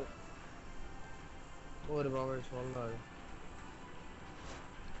 పేలిపోయింది కారు. ఓరి బాబాయ్ చూడాలి.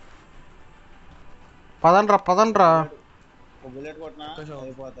 పదండ్రా పదండ్రా. బుల్లెట్ కొట్టినా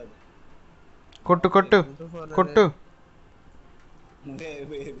అయిపోతాడు. కొట్టు కొట్టు కొట్టు.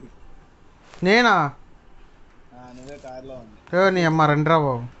 నేనా? నువ్వే కార్లో ఉంది. నీ అమ్మ రండిరా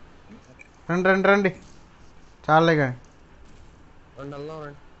బాబు. రండి రండి రండి. చాలే కానీ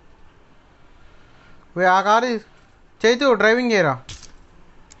ఆ కారు చైతు డ్రైవింగ్ చేయరా.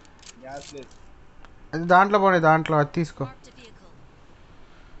 గ్యాస్ లేదు. అది దాంట్లో పోనీ, దాంట్లో అది తీసుకో.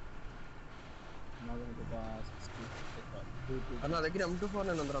 నా దగ్గర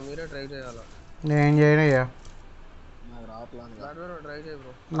M24 ఉందిరా, మీరే ట్రై చేయాలా? నేను చేయనయ్యా. నాకు రావట్లేదు. ట్రై చేయ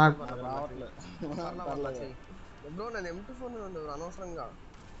బ్రో. నాకు రావట్లేదు బ్రో. నేను M24 ఉంది అనవసరంగా.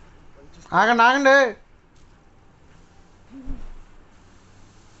 ఆగండి ఆగండి.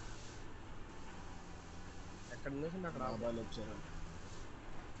 ఎక్కడ నుంచి అక్కడ వచ్చారు.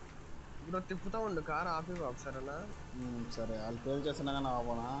 ఇప్పుడు తిప్పుతా ఉండు కార్ ఆపి బాబు సరేనా? సరే వాళ్ళు పేరు చేస్తున్నా కానీ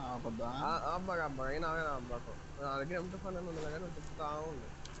ఆపనా? ఆపద్దా? అబ్బాగా అబ్బాగా అయినా ఆగా అబ్బాకు. నా దగ్గర M24 ఉంది కానీ తిప్పుతా ఉండు.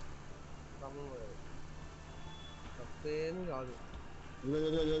 తప్పేమీ కాదు.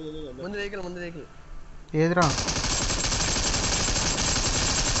 ముందు వెహికల్ ముందు వెహికల్. ఏదిరా?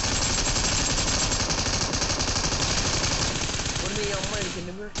 నీ అమ్మాయి కింద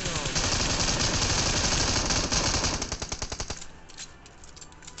పెట్టుకున్నావు.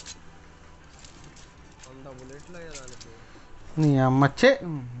 నీ అమ్మచ్చే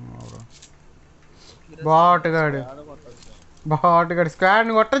బాటుగాడు. బాటుగాడు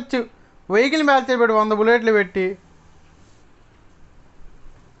స్క్వాడ్ని కొట్టచ్చు. వెహికల్ మ్యాచ్ చేయబెట్టు 100 బుల్లెట్లు పెట్టి.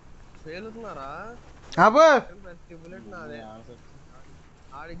 అబ్బో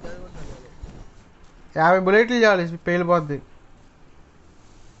 50 బుల్లెట్లు చాలు పేలిపోద్ది.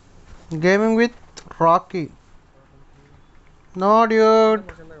 Gaming with Rocky. No dude.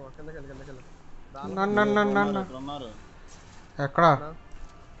 ఎక్కడ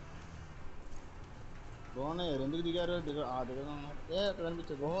ఎందుకు దిగారు?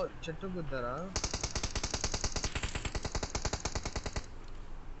 చెట్టు గుద్దారా?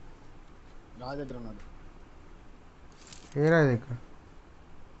 రాజు దగ్గర ఉన్నాడు. ఏ రాజు ఇక్కడ?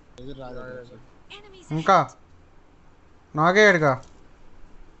 ఎదురు రాజు ఇంకా నాకేడుగా.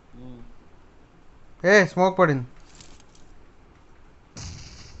 ఏ స్మోక్ పడింది.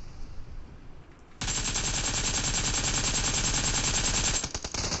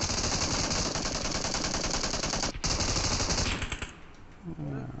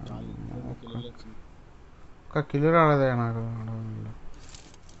 ఒక కిలో రాలేదా నాకు.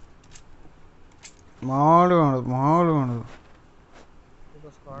 మామూలుగా ఉండదు మామూలుగా ఉండదు.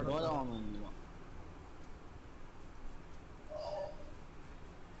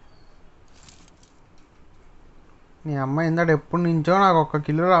 నీ అమ్మాయి ఇందాక ఎప్పటి నుంచో నాకు 1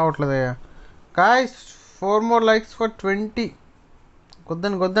 kilo రావట్లేదయ్యా. Guys 4 more likes for 20.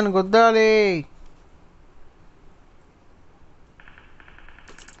 గుద్దని గుద్దని గుద్దాలి.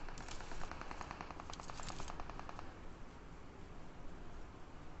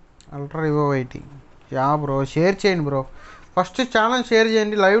 Ultra రివో YT. Yeah bro share చేయండి బ్రో. ఫస్ట్ ఛానల్ షేర్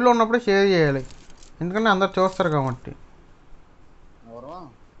చేయండి. లైవ్లో ఉన్నప్పుడే షేర్ చేయాలి, ఎందుకంటే అందరు చూస్తారు కాబట్టి.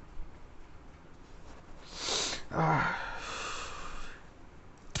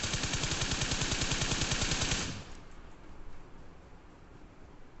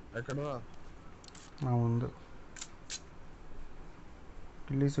 నా ముందు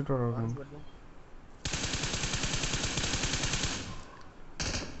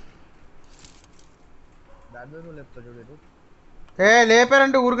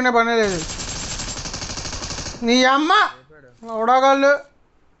లేపారంటే ఊరికనే పనే లేదు. నీ అమ్మ ఉడగాళ్ళు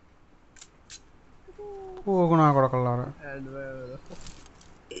ఊకు నా కొడకల్లారా.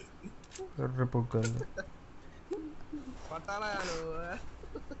 ఎర్రి పుగ్గలు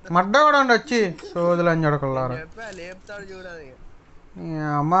మడ్డ కూడా ఉండి వచ్చి సోదులు అని జడకల్లారా.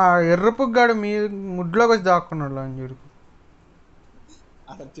 అమ్మ ఎర్రి పుగ్గాడు మీ ముడ్లోకి వచ్చి దాక్కున్నాడు అని చూడు.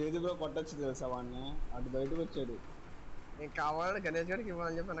 అసలు చేతిలో కొట్టచ్చు తెలుసా వాడిని. అటు బయటకు వచ్చాడు. నేను కావాలని గణేష్ గారికి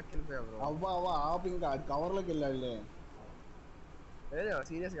ఇవ్వాలని చెప్పి నాకు వెళ్ళిపోయా బ్రో. అవ్వ అవ్వ ఆపు, ఇంకా కవర్లోకి వెళ్ళాడులే.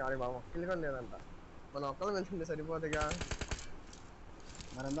 సీరియస్ గా బాబు ఒక్కలు కూడా లేదంట. మనం ఒక్కలు పెంచుకుంటే సరిపోతుందిగా.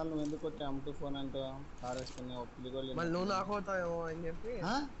 మరి ఎందాలు నువ్వు ఎందుకు వచ్చా M2 ఫోన్ అంటూ కార్ వేసుకుని పిలిగోళ్ళు మళ్ళీ నువ్వు నాకు పోతావేమో అని చెప్పి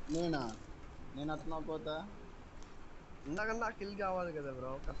నేను అతను పోతా ఇందాకన్నా ఆ కిల్ కావాలి కదా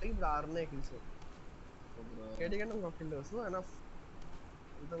బ్రో కరెక్ట్గా ఇప్పుడు 6 ఉన్నాయి కిల్స్ బ్రో కేటీ కంటే ఇంకొక కిల్ వస్తుంది ఎనఫ్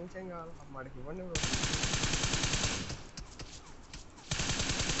ఇంత మించి ఏం కావాలి మాడికి ఇవ్వండి బ్రో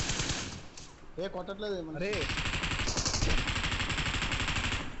కొట్టట్లేదు అరే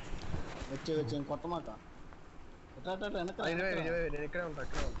వచ్చే కొత్త మాట నేను ఇక్కడే ఉంటా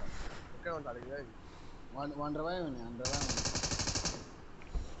వన్ రివైవ్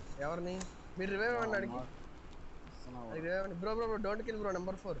ఎవరిని మీరు రివైవ్ అవ్వండి అడిగి bro don't kill bro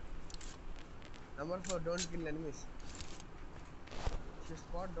number 4 don't kill enemies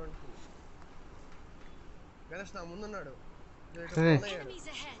spot don't kill Ganesh నా ముందున్నాడు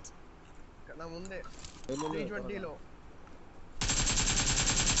నా ముందే 320లో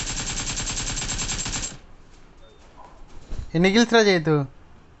ఎన్ని కిల్స్ రా చేతు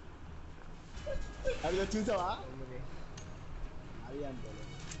అది చూసావా అది అంటే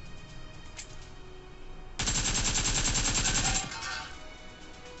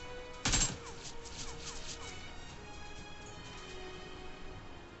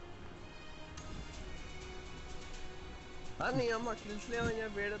నీ అమ్మ కిల్స్ లేవని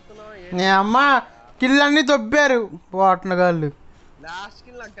చెప్పి వేడుతున్నావు నీ అమ్మ కిల్ అన్ని దొబ్బారు వాటనగాళ్ళు లాస్ట్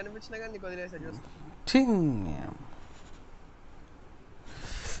కిల్ నాకు కనిపించినా కానీ నీకు వదిలేసా చూస్తా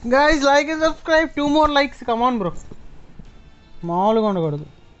guys like and subscribe 2 more likes come on bro మామూలుగా ఉండకూడదు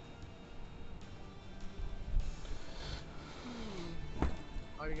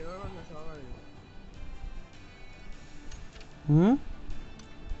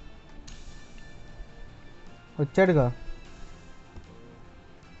వచ్చాడుగా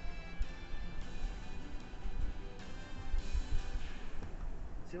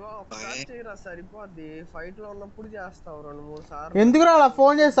సరిపోద్ది ఫైట్ లో ఉన్నప్పుడు చేస్తావు 2-3 సార్లు ఎందుకురా అలా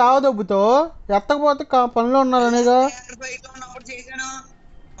ఫోన్ చేసి సావదొబ్బుతో ఎత్తకపోతే పనిలో ఉన్నారనేగా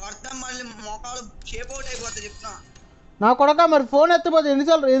నా కొడక మరి ఫోన్ ఎత్తపోతే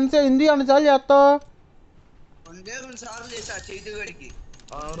ఎన్నిసార్లు అన్నిసార్లు చేస్తావు 2 సార్లు చేసా చేతిగడికి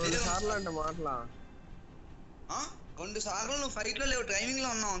 2 సార్లు అంటే మాటలా 2 సార్లు నువ్వు ఫైట్ లో లేవు డ్రైవింగ్ లో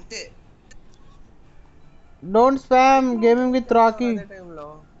ఉన్నావు అంతే don't spam gaming with Rocky టైంలో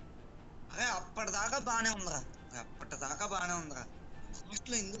అప్పటిదాకా బానే ఉందిరా లాస్ట్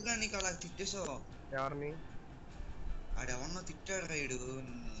లో ఎందుకురా నీకు అలా తిట్టేసావు ఎవరిని ఆడెవన్నో తిట్టాడు రైడు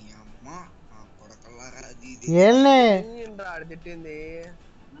నీ అమ్మ కొడకల్లారా అది ఆడు తిట్టింది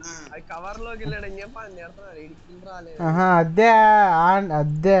అది కవర్ లోకి వెళ్ళాడని చెప్పి ఆయన తిడుతున్నాడు ఇడికి రాలేదు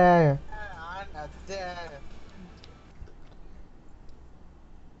అదే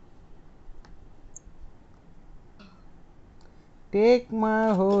Take my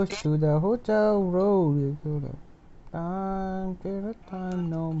horse to the hotel road. Time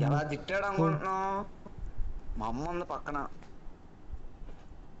no more. ఎలా తిట్టాడు అనుకుంటున్నావు మా అమ్మ ఉంది పక్కన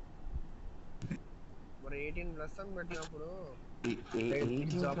మరి 18+ అని పెట్టినప్పుడు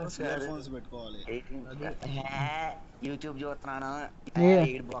యూట్యూబ్ చూస్తున్నాను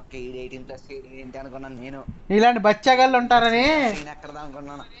బొక్క 18+ ఏంటి అనుకున్నాను నేను నీలాంటి బచ్చగాళ్ళు ఉంటారని ఎక్కడ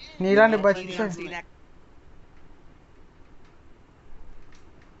అనుకున్నాను నీలాంటి బచ్చ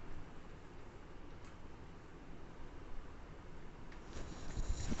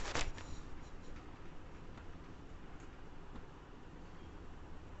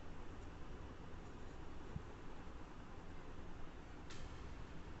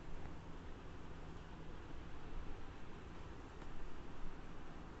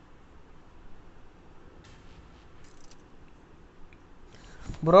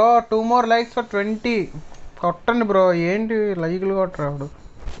బ్రో 2 more likes for 20 కొట్టండి బ్రో ఏంటి లైక్లు కొట్టరాడు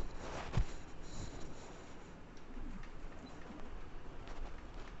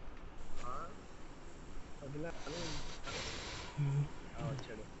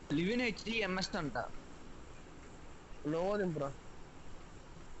లివిన్ హెచ్డి ఎంఎస్ అంట లోది బ్రో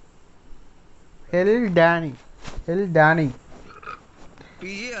హెల్ డానీ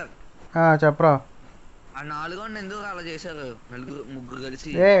పీజీఆర్ చెప్పరా ఆ 4 ఎందుకు అలా చేశారు ముగ్గురు కలిసి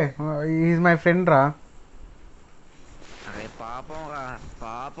ఈజ్ మై ఫ్రెండ్ రా అరే పాపం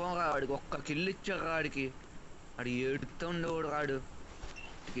రా వాడికి ఒక్క కిల్ ఇచ్చారు వాడికి వాడు ఏడుతూ ఉండేవాడు వాడు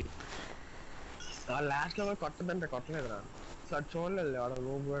లాస్ట్ లో కొట్టదంటే కొట్టలేదురా సార్ చూడలేదు వాడు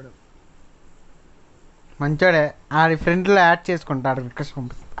లోపాడు మంచోడే ఆడి ఫ్రెండ్లో యాడ్ చేసుకుంటాడు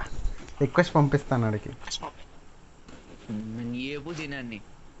రిక్వెస్ట్ పంపిస్తాను ఆడికి ఏపు తినాన్ని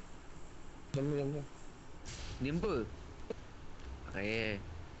నింపు అరే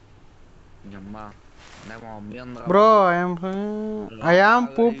బ్రో ఐ యామ్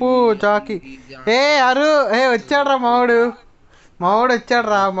పూపు చాకి అరు వచ్చాడ్రా మావాడు మావాడు వచ్చాడు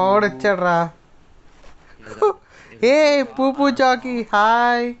రా ఏ పూపు చాకి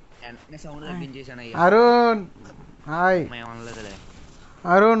హాయ్ వెంటనే సౌండ్ తగ్గించేసాను అయ్యా. అరుణ్ హాయ్ మేము అనలేదులే.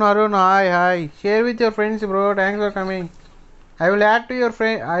 Arun hi share with your friends bro thanks for coming I will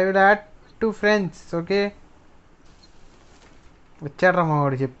add to friends okay వచ్చాడ్రా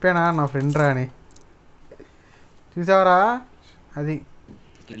మావాడు చెప్పానా నా ఫ్రెండ్ రా అని చూసావరా అది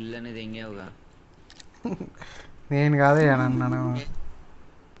కిల్ అనేది ఎంగేవుగా. నేను కాదయ్యా నన్ను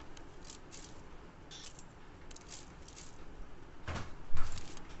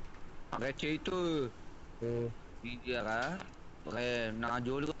అరే చైతు నా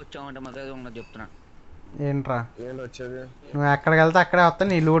జోలికి వచ్చామంటే మధ్య ఉన్నది చెప్తున్నా. ఏంట్రా ఏంటి వచ్చేది నువ్వు ఎక్కడికి వెళ్తే అక్కడే వస్తా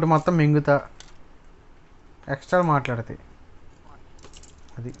నీ లూట్ మొత్తం మింగుతా ఎక్స్ట్రా మాట్లాడితే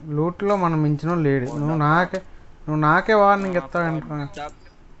అది లూట్లో మనం మించిన లేడు నువ్వు నాకే వార్నింగ్ ఇస్తావంటరా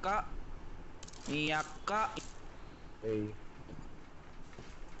నీ అక్క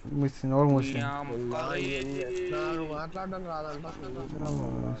నాకు మాట్లాడడం రాదంట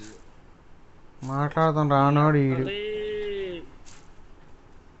మాట్లాడతాం రానోడు ఈడు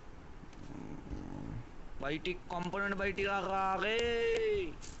బయటికి కాంపౌండ్ బయటికి రారే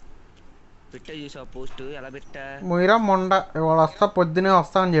పెట్టా చూసావు పోస్ట్ ఎలా పెట్టా. మొయ్యరా మొండ ఇవాళ వస్తా పొద్దునే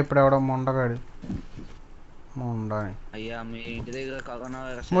వస్తా అని చెప్పాడు ఎవడో మొండగాడు మొండ అయ్యా మీ ఇంటి దగ్గర కరోనా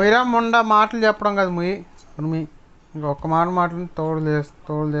మొయ్యరా మొండ మాటలు చెప్పడం కదా మీ ఇంకొక మాటలు తోడు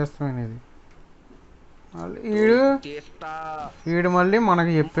చేస్తాం ఇది ఈడు మళ్ళీ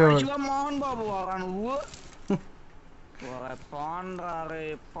మనకి చెప్పేవాడు మోహన్ బాబు వారా నువ్వు పాండ్రా రే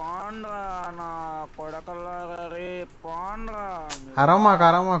పాండ్రా నా కొడకల్లారా రే పాండ్రా.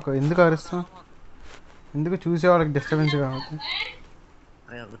 అరమాకు ఎందుకు అరుస్తాం ఎందుకు చూసేవాళ్ళకి డిస్టర్బెన్స్ కాబట్టి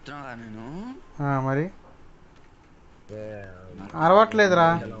అడుగుతున్నా నేను మరి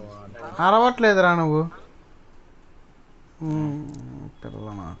అరవట్లేదురా నువ్వు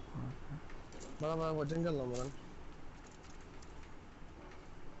పిల్లనా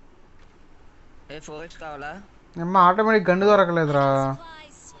కావాలా అమ్మ ఆటోమేటిక్ గండు దొరకలేదురా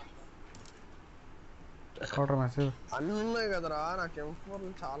మెసేజ్ అన్నీ కదరా నాకు M4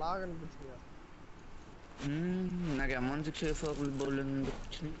 చాలా కనిపిస్తుంది. నాకు M16 బౌల్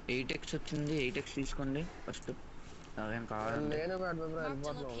 8x వచ్చింది 8x తీసుకోండి ఫస్ట్.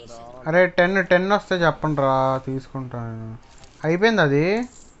 అరే 10 వస్తే చెప్పండి రా తీసుకుంటాను. అయిపోయింది అది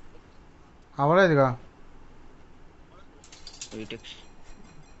అవ్వలేదుగా 8x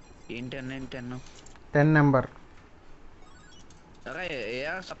ఏంటి 10 నెంబర్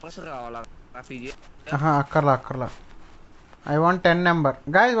అక్కర్లా I want 10 number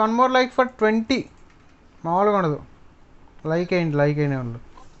guys 1 more like for 20 మామూలుగా ఉండదు లైక్ అయ్యండి వాళ్ళు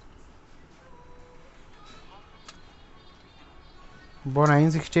బో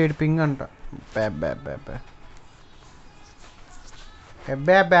 968 పింగ్ అంట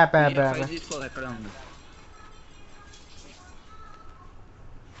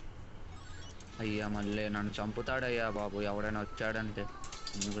అయ్యా మళ్ళీ నన్ను చంపుతాడయ్యా బాబు ఎవడైనా వచ్చాడంటే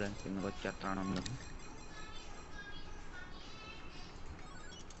కిందకు వచ్చేస్తాను.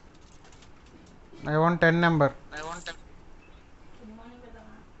 ఐ వాంట్ 10 నెంబర్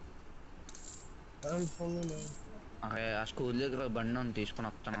అరే ఆ స్కూల్ దగ్గర బండి ఉంది తీసుకుని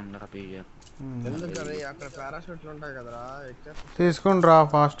వస్తాను అందరూ పీజీ. అక్కడ పారాషూట్లు ఉంటాయి కదరా తీసుకుని రా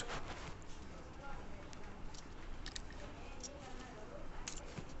fast.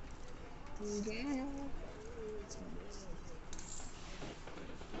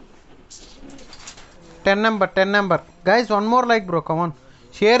 Ten number guys 1 more like bro కమాన్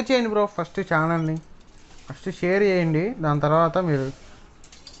షేర్ చేయండి బ్రో ఫస్ట్ ఛానల్ని షేర్ చేయండి దాని తర్వాత మీరు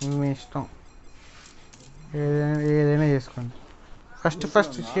మీ ఇష్టం ఏదైనా చేసుకోండి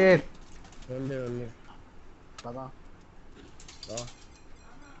ఫస్ట్ షేర్.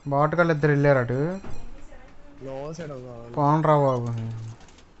 బాటకాళ్ళు ఇద్దరు వెళ్ళారు అటు పోనరా బాబు.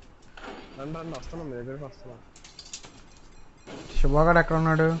 శుభాగాడు ఎక్కడ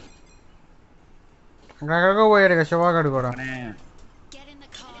ఉన్నాడు ఎక్కడికో పోయాడు కదా శివాగాడు కూడా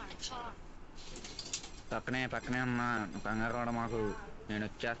పక్కనే ఉన్నా కంగారు కూడా మాకు నేను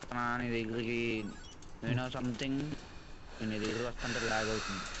వచ్చేస్తున్నా నీ దగ్గరికి నేను సంథింగ్ నీ దగ్గరికి వస్తుంటే లాగ్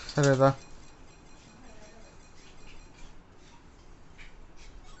అవుతుంది. సరేదా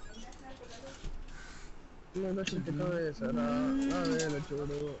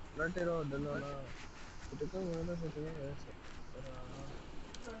చూడు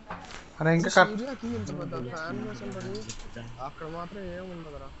అరే ఇంకా అక్కడ మాత్రం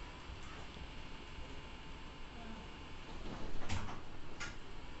ఏముండదురా.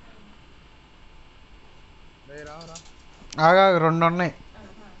 ఆగా 2 ఉన్నాయి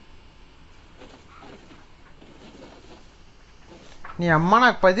నీ అమ్మ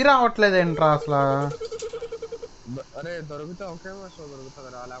నాకు 10 రావట్లేదు ఏంట్రా అసలు. అరే దొరికితే ఒకే మ్యాచ్ దొరుకుతుంది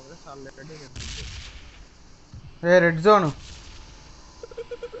రా, లేకపోతే చాలా లేట్. ఏ రెడ్ జోన్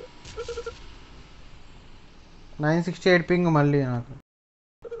 968 పింగ్ మళ్ళీ నాకు.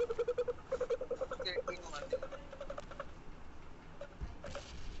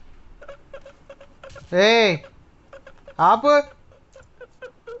 ఏ ఆపు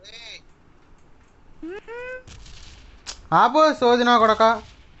ఆపు సోదినా కొడక.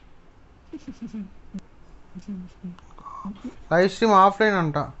 లైవ్ స్ట్రీమ్ ఆఫ్లైన్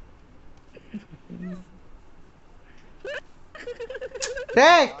అంట.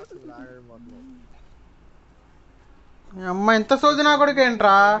 అమ్మ ఎంత సోదినా కొడుకు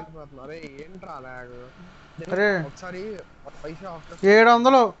ఏంట్రా. అరే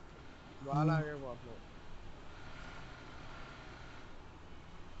 700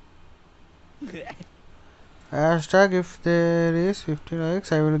 Hashtag if there is 50 likes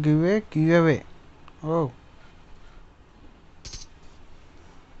I will give a giveaway. Oh.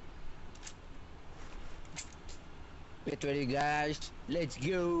 Get ready guys, let's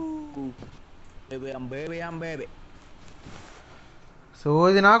go. Baby.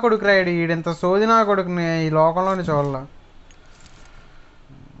 సోదినా కొడుకు రాయడు ఈడెంత సోదినా కొడుకుని ఈ లోకంలోనే చూడాల.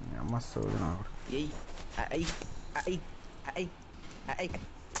 అమ్మ సోదినా కొడుకు.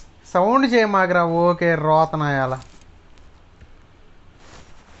 సౌండ్ చేయమాకరా. ఓకే రోతనాయాల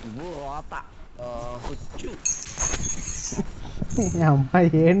అమ్మాయి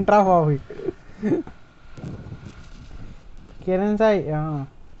ఏంట్రా బాబు. కిరణ్ సాయి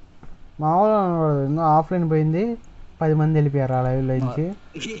మామూలుగా ఎన్నో ఆఫ్లైన్ పోయింది, 10 మంది వెళ్ళిపోయారు ఆ లైవ్లో నుంచి.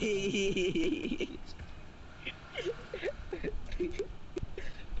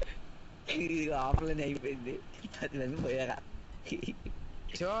 ఆఫ్లైన్ అయిపోయింది, 10 మంది పోయారా.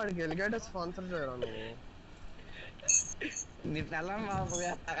 స్పాన్సర్ చేయరా నువ్వు? నీ పిల్లలు మాత్రం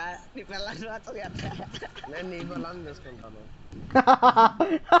చేస్తారా? నీ పిల్లలు మాత్రం చేస్తారా? నేను నీ పిల్లల్ని తీసుకుంటాను.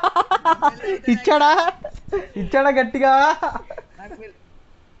 ఇచ్చాడా గట్టిగా?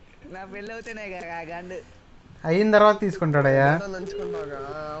 నా పెళ్ళి అవుతేనే గండు అయిన తర్వాత తీసుకుంటాడయ్యా.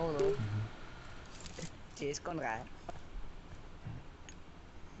 అవును చేసుకోండి రా.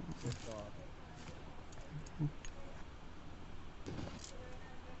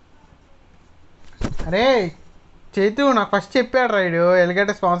 అరే చైతు నాకు ఫస్ట్ చెప్పాడు రైడు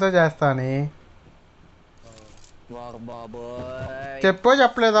ఎలిగేటర్ స్పాన్సర్ చేస్తా అని. చెప్పో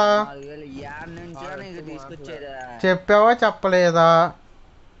చెప్పలేదా? చెప్పావా చెప్పలేదా?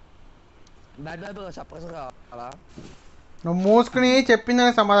 నువ్వు మూసుకుని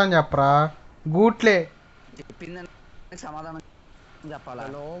చెప్పిందని సమాధానం చెప్పరా గూట్లే. చెప్పిందని సమాధానం చెప్పాలా?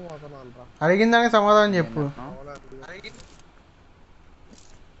 అడిగిన దానికి సమాధానం చెప్పు.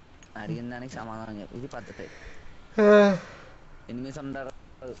 అడిగిన దానికి సమాధానం చెప్పు, ఇది పద్ధతి. 8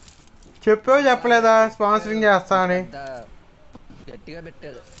 సంవత్సరాలు చెప్పావో చెప్పలేదా స్పాన్సరింగ్ చేస్తా అని? గట్టిగా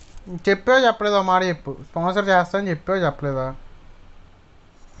పెట్టారు. చెప్పావో చెప్పలేదా మాట చెప్పు. స్పాన్సర్ చేస్తా అని చెప్పావో చెప్పలేదా?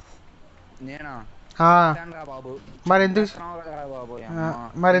 నేనా బాబు. మరెందుకు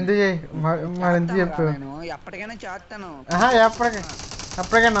చెప్పావు? ఎప్పటికైనా చేస్తాను.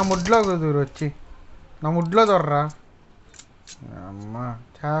 ఎప్పటికైనా నా ముడ్లో కుదురు వచ్చి నా ముడ్లో దొర్రా. అమ్మా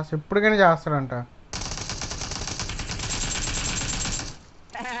ఎప్పటికైనా చేస్తాడంట.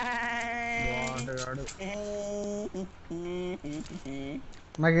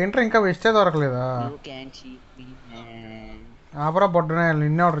 నాకేంట్రా ఇంకా వెస్టే దొరకలేదా? ఆపరా బొడ్డనే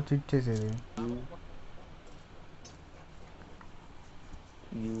నిన్నే ఆర్డర్ చీట్ చేసేది.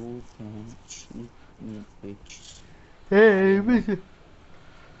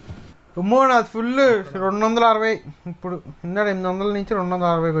 అమ్మో నాది ఫుల్ 260. ఇప్పుడు ఇందాక 800 నుంచి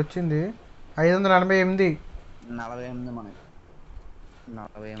 260కి వచ్చింది. 588.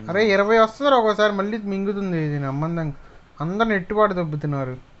 అరే 20 వస్తుంది ఒక్కోసారి, మళ్ళీ మింగుతుంది ఇది నమ్మందం. అందరు నెట్టుబాటు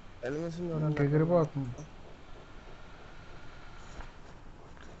దొబ్బుతున్నారు, ఎగిరిపోతుంది.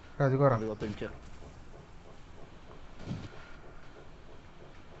 అదిగోరా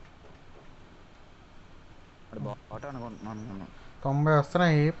 90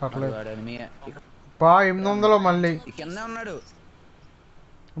 వస్తున్నాయి పర్లేదు. 800 మళ్ళీ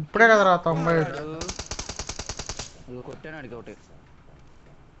ఇప్పుడే కదరా 90.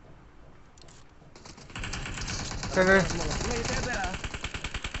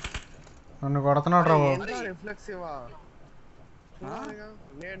 నన్ను కొడుతున్నాడు రా బాబు.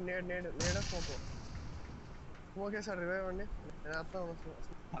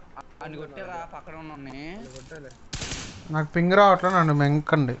 నాకు పింగ్ రావట్లే, నన్ను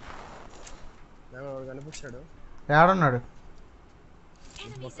మెంకండి. కనిపించాడు ఏడున్నాడు?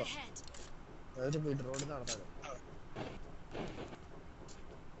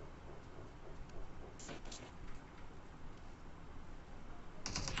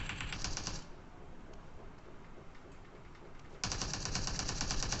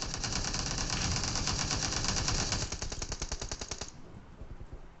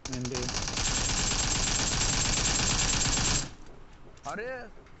 అరే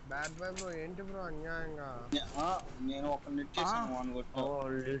బ్యాడ్ బాయ్ బ్రో ఏంటి బ్రో అన్యాయంగా నేను ఒక నెట్ చేశాను వాడిని కొట్టు.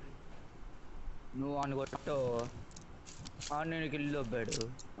 నువ్వు అని కొట్టు నేను కిల్లు దొబ్బాడు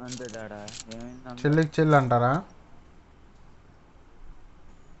అంతే తేడా ఏమైంది చెల్లికి చెల్లి అంటారా?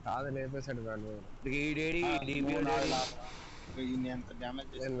 కాదు లేపేశాడు బ్యాడ్ బాయ్. నువ్వు నాది లాపరా. ఈయన ఎంత డ్యామేజ్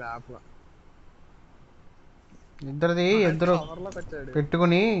నేను చేశాను. లాపలా ఇద్దరు కవర్లోకి వచ్చాడు.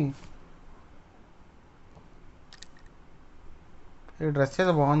 పెట్టుకుని ఈ డ్రెస్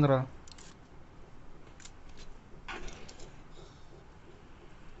ఏదో బాగుందిరా.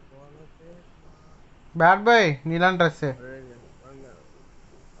 బ్యాడ్ బాయ్ నీలాంటి డ్రెస్సే.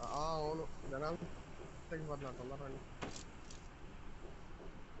 అవును జనాలు తగ్గిపోతున్నారు తొందరగా.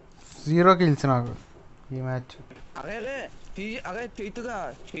 0 kills నాకు ఈ మ్యాచ్. అదే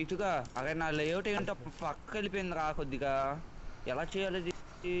చేతుగా అదే నా లేఅవుట్ ఏంటో పక్క వెళ్ళిపోయింది రా కొద్దిగా. ఎలా చేయాలి ఇది?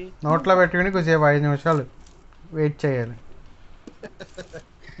 నోట్లో పెట్టుకుని కొద్దిసేపు 5 నిమిషాలు వెయిట్ చేయాలి.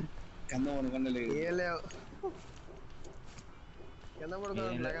 కింద పడుకోలేదు. ఏ లేవు కింద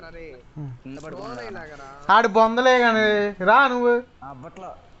పడుకోరా. ఆడు బొందలే కానీ రా నువ్వు.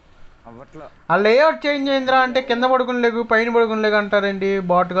 అవ్వట్లో ఆ లేఅవుట్ చేంజ్ అయిందిరా అంటే కింద పడుకుని లేకు పైన పడుకుని లేకు అంటారేంటి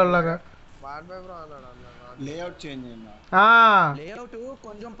బాటుగల్లాగా. లేఅవుట్ చేంజ్ అయిందా? లేఅవుట్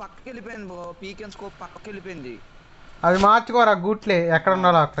కొంచెం పక్కకి వెళ్ళిపోయింది బ్రో. పీకెన్ స్కోప్ పక్కకి వెళ్ళిపోయింది. అది మార్చుకోరా గూట్లే ఎక్కడ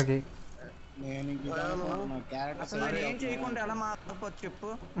ఉండాలో అక్కడికి. అసలు నేను ఏం చేయకుండా ఎలా మార్చుకోవచ్చు చెప్పు.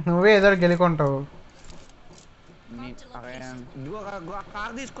 నువ్వే ఏదో గెలుకుంటావు.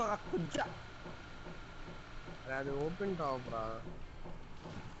 కార్ తీసుకో కొంచెం. అది ఓపెన్ టాప్ రా.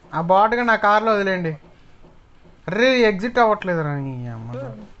 ఆ బాట్గా నా కార్లో వదిలేండి. అరే ఎగ్జిట్ అవ్వట్లేదు రా నీ అమ్మ.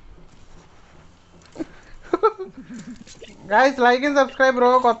 Guys like and subscribe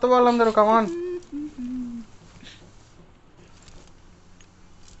bro. కొత్త వాళ్ళందరూ కమాన్.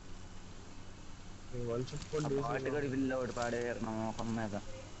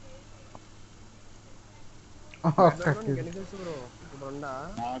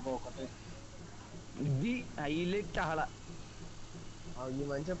 ఇది హైలైట్ చాలా. ఈ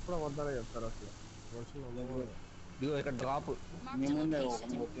మంచి ఎప్పుడు వద్దాలో చెప్తారు అసలు. ఇదిగో ఇక్కడ డ్రాప్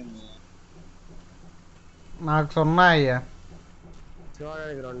నాకు 0 అయ్యా.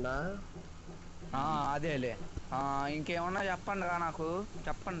 శివగాడికి 2 అదేలే. ఇంకేమన్నా చెప్పండి రా నాకు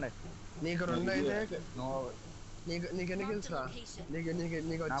చెప్పండి. నీకు 2 అయితే నీకు ఎన్ని కిల్స్ రా?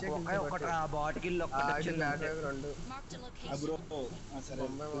 నీకు వచ్చే బాటిల్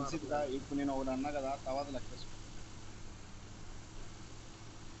ఇప్పుడు నేను ఒకటి అన్నా కదా తర్వాత లెక్క.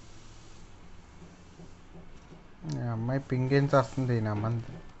 అమ్మాయి పింగ్ ఏం చేస్తుంది నా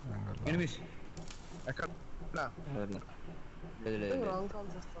మంది.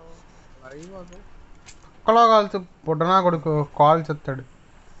 ఒక్కలో కాల్స్ పుట్టనా కొడుకు కాల్ చెప్తాడు.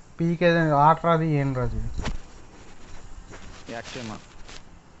 పీకేది ఆట రాదు ఏం రాదు.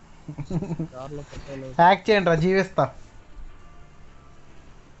 హ్యాక్ చేయండి రా జీవిస్తా.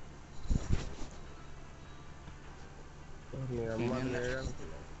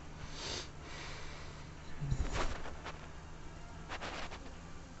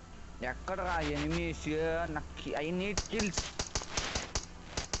 ఎక్కడ రా ఎనిమిస్ నాకు ఐ నీడ్ కిల్స్.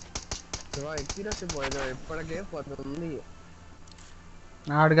 ఎక్కిరసి పోయేది ఎప్పటికే పోతుంది.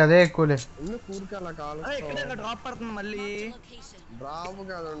 ఆడికి అదే ఎక్కువలే. డ్రాప్ పడుతుంది మళ్ళీ. డ్రాప్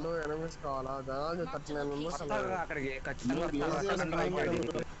కాదండు ఎనిమిస్ కావాలా? జనాలు 39 మెంబర్స్ అక్కడికి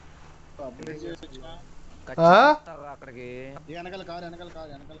అక్కడికి.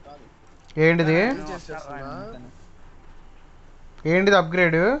 ఏంటిది ఏంటిది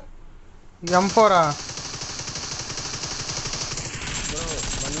అప్గ్రేడ్? M4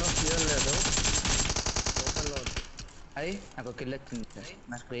 అది నాకు కిల్ వచ్చింది.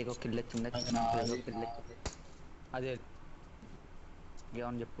 నాకు కిల్ వచ్చింది. అదే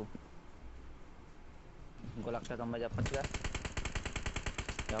ఏమని చెప్పు. ఇంకో 190 చెప్పచ్చుగా.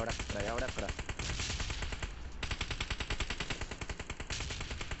 ఎవడెక్కడ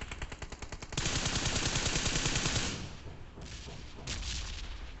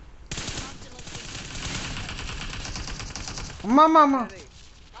అమ్మమ్మ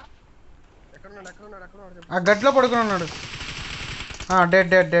ఆ గట్లో పడుకుని ఉన్నాడు.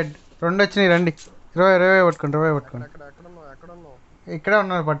 డెడ్ 2 వచ్చినాయి. రండి 20 పట్టుకోండి. 20 పట్టుకోండి. ఇక్కడే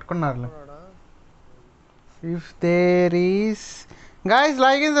ఉన్నారు పట్టుకున్నారు. If there is guys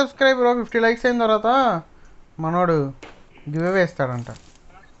like and subscribe bro. 50 likes అయిన తర్వాత మనోడు గివ్ అవే ఇస్తాడంట.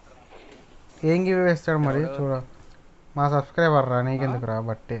 ఏం గివ్ అవే ఇస్తాడు మరి చూడ. మా సబ్స్క్రైబర్ రా. నీకెందుకు రా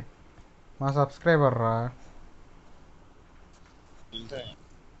బట్టే మా సబ్స్క్రైబర్ రా.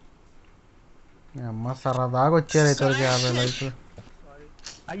 అమ్మ సరదాగా వచ్చారు అయితే 50 likes.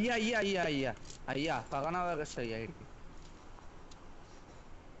 అయ్యా పగన వస్తాయి.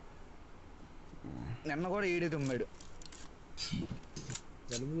 నిన్న కూడా ఈడే తుమ్మాడు.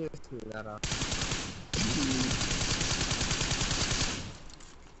 జలుబు చేస్తుందారా?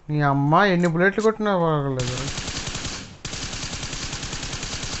 నీ అమ్మ ఎన్ని బుల్లెట్లు కొట్టినా పగలలేదు.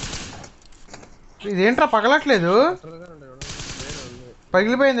 ఇదేంట్రా పగలట్లేదు?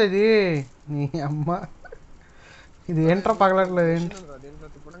 పగిలిపోయింది అది. నీ అమ్మ ఇది ఏంట్రా పగలట్లేదు ఏంటి?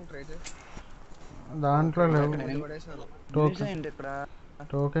 దాంట్లో లేవు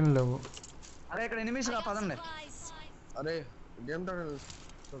టోకెన్ లేవు. అరే ఇక్కడ ఎనిమిస్ రా పదండి. అరే గేమ్ టోకెన్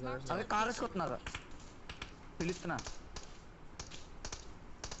అదే కార్ వేసుకుంటున్నారు పిలుస్తున్నా.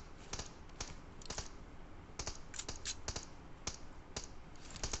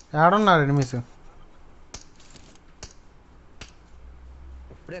 ఏడున్నారు ఎనిమిస్?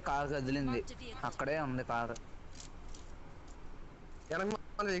 ఇప్పుడే కారు కదిలింది, అక్కడే ఉంది కారు.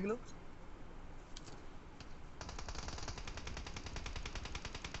 వెహికల్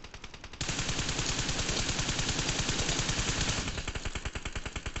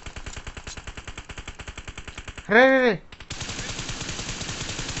రే రే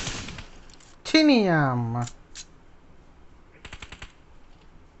చిని అమ్మ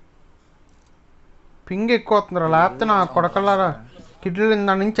పింగ్ ఎక్కువ వస్తుందిరా. లేకపోతే నా కొడకల్లారా కిట్లు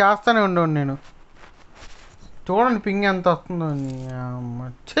దాని నుంచి చేస్తానే ఉండేవాడు నేను. చూడండి పింగ్ ఎంత వస్తుందో. నీ అమ్మ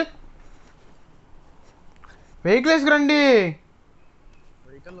ఛే, వెహికల్ వేసుకురండి.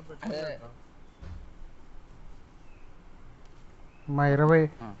 మా 20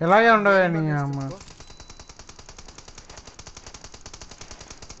 ఇలాగే ఉండవే నీ అమ్మ.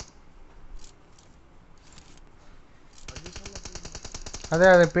 అదే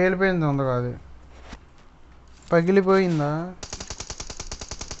అదే పేలిపోయింది ఉంది అది, పగిలిపోయిందా?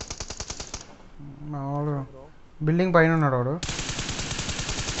 మామూలుగా బిల్డింగ్ పైన ఉన్నాడు వాడు.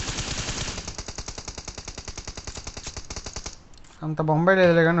 అంత బొంబాయి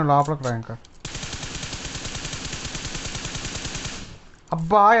లేదులే కానీ నువ్వు లోపలికి రా ఇంకా.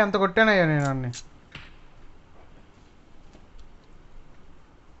 అబ్బా ఎంత కొట్టానయ్యా నేను అన్ని.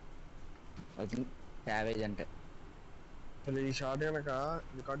 యావేజ్ అంటే ఈ షాట్ కనుక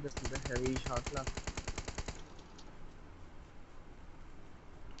రికార్డ్ చేస్తుంటే హెవీ షాట్ లా.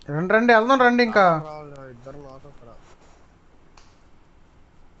 రండి రండి వెళ్దాం రండి ఇంకా. ఇద్దరు నాకు అక్కడ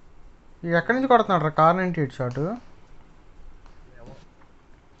ఎక్కడి నుంచి కొడుతున్నాడు రా కార్ 98 షాట్?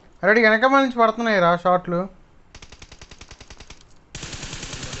 రెడీ వెనకమాల నుంచి పడుతున్నాయి రా షాట్లు.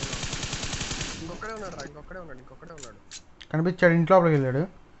 ఇంకొక్కడే ఉన్నాడు. కనిపించాడు, ఇంట్లోపలికి వెళ్ళాడు.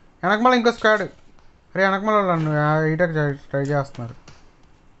 వెనకమాల ఇంకో స్క్వాడ్. అరే వెనకమాల నన్ను ఈటకి ట్రై చేస్తున్నారు.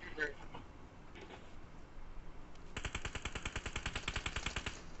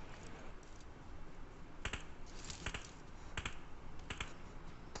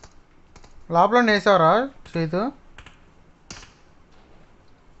 లోపల వేసావరా చేతు?